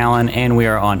Third Gallon, and we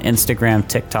are on Instagram,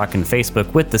 TikTok, and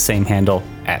Facebook with the same handle,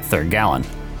 at Third Gallon.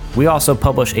 We also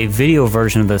publish a video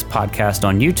version of this podcast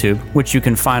on YouTube, which you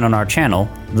can find on our channel,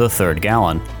 The Third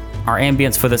Gallon. Our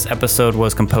ambience for this episode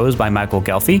was composed by Michael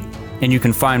Gelfi, and you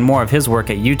can find more of his work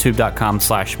at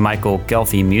youtube.com/Michael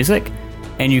Gelfi Music,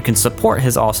 and you can support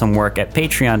his awesome work at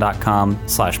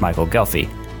patreon.com/Michael Gelfi.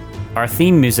 Our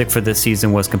theme music for this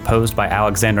season was composed by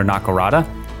Alexander Nakarada.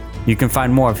 You can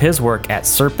find more of his work at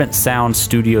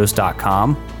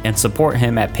serpentsoundstudios.com and support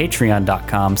him at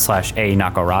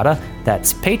patreon.com/A-Nakarada.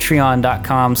 That's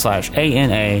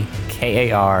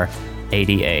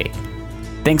patreon.com/ANAKARADA.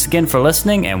 Thanks again for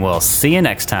listening, and we'll see you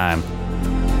next time.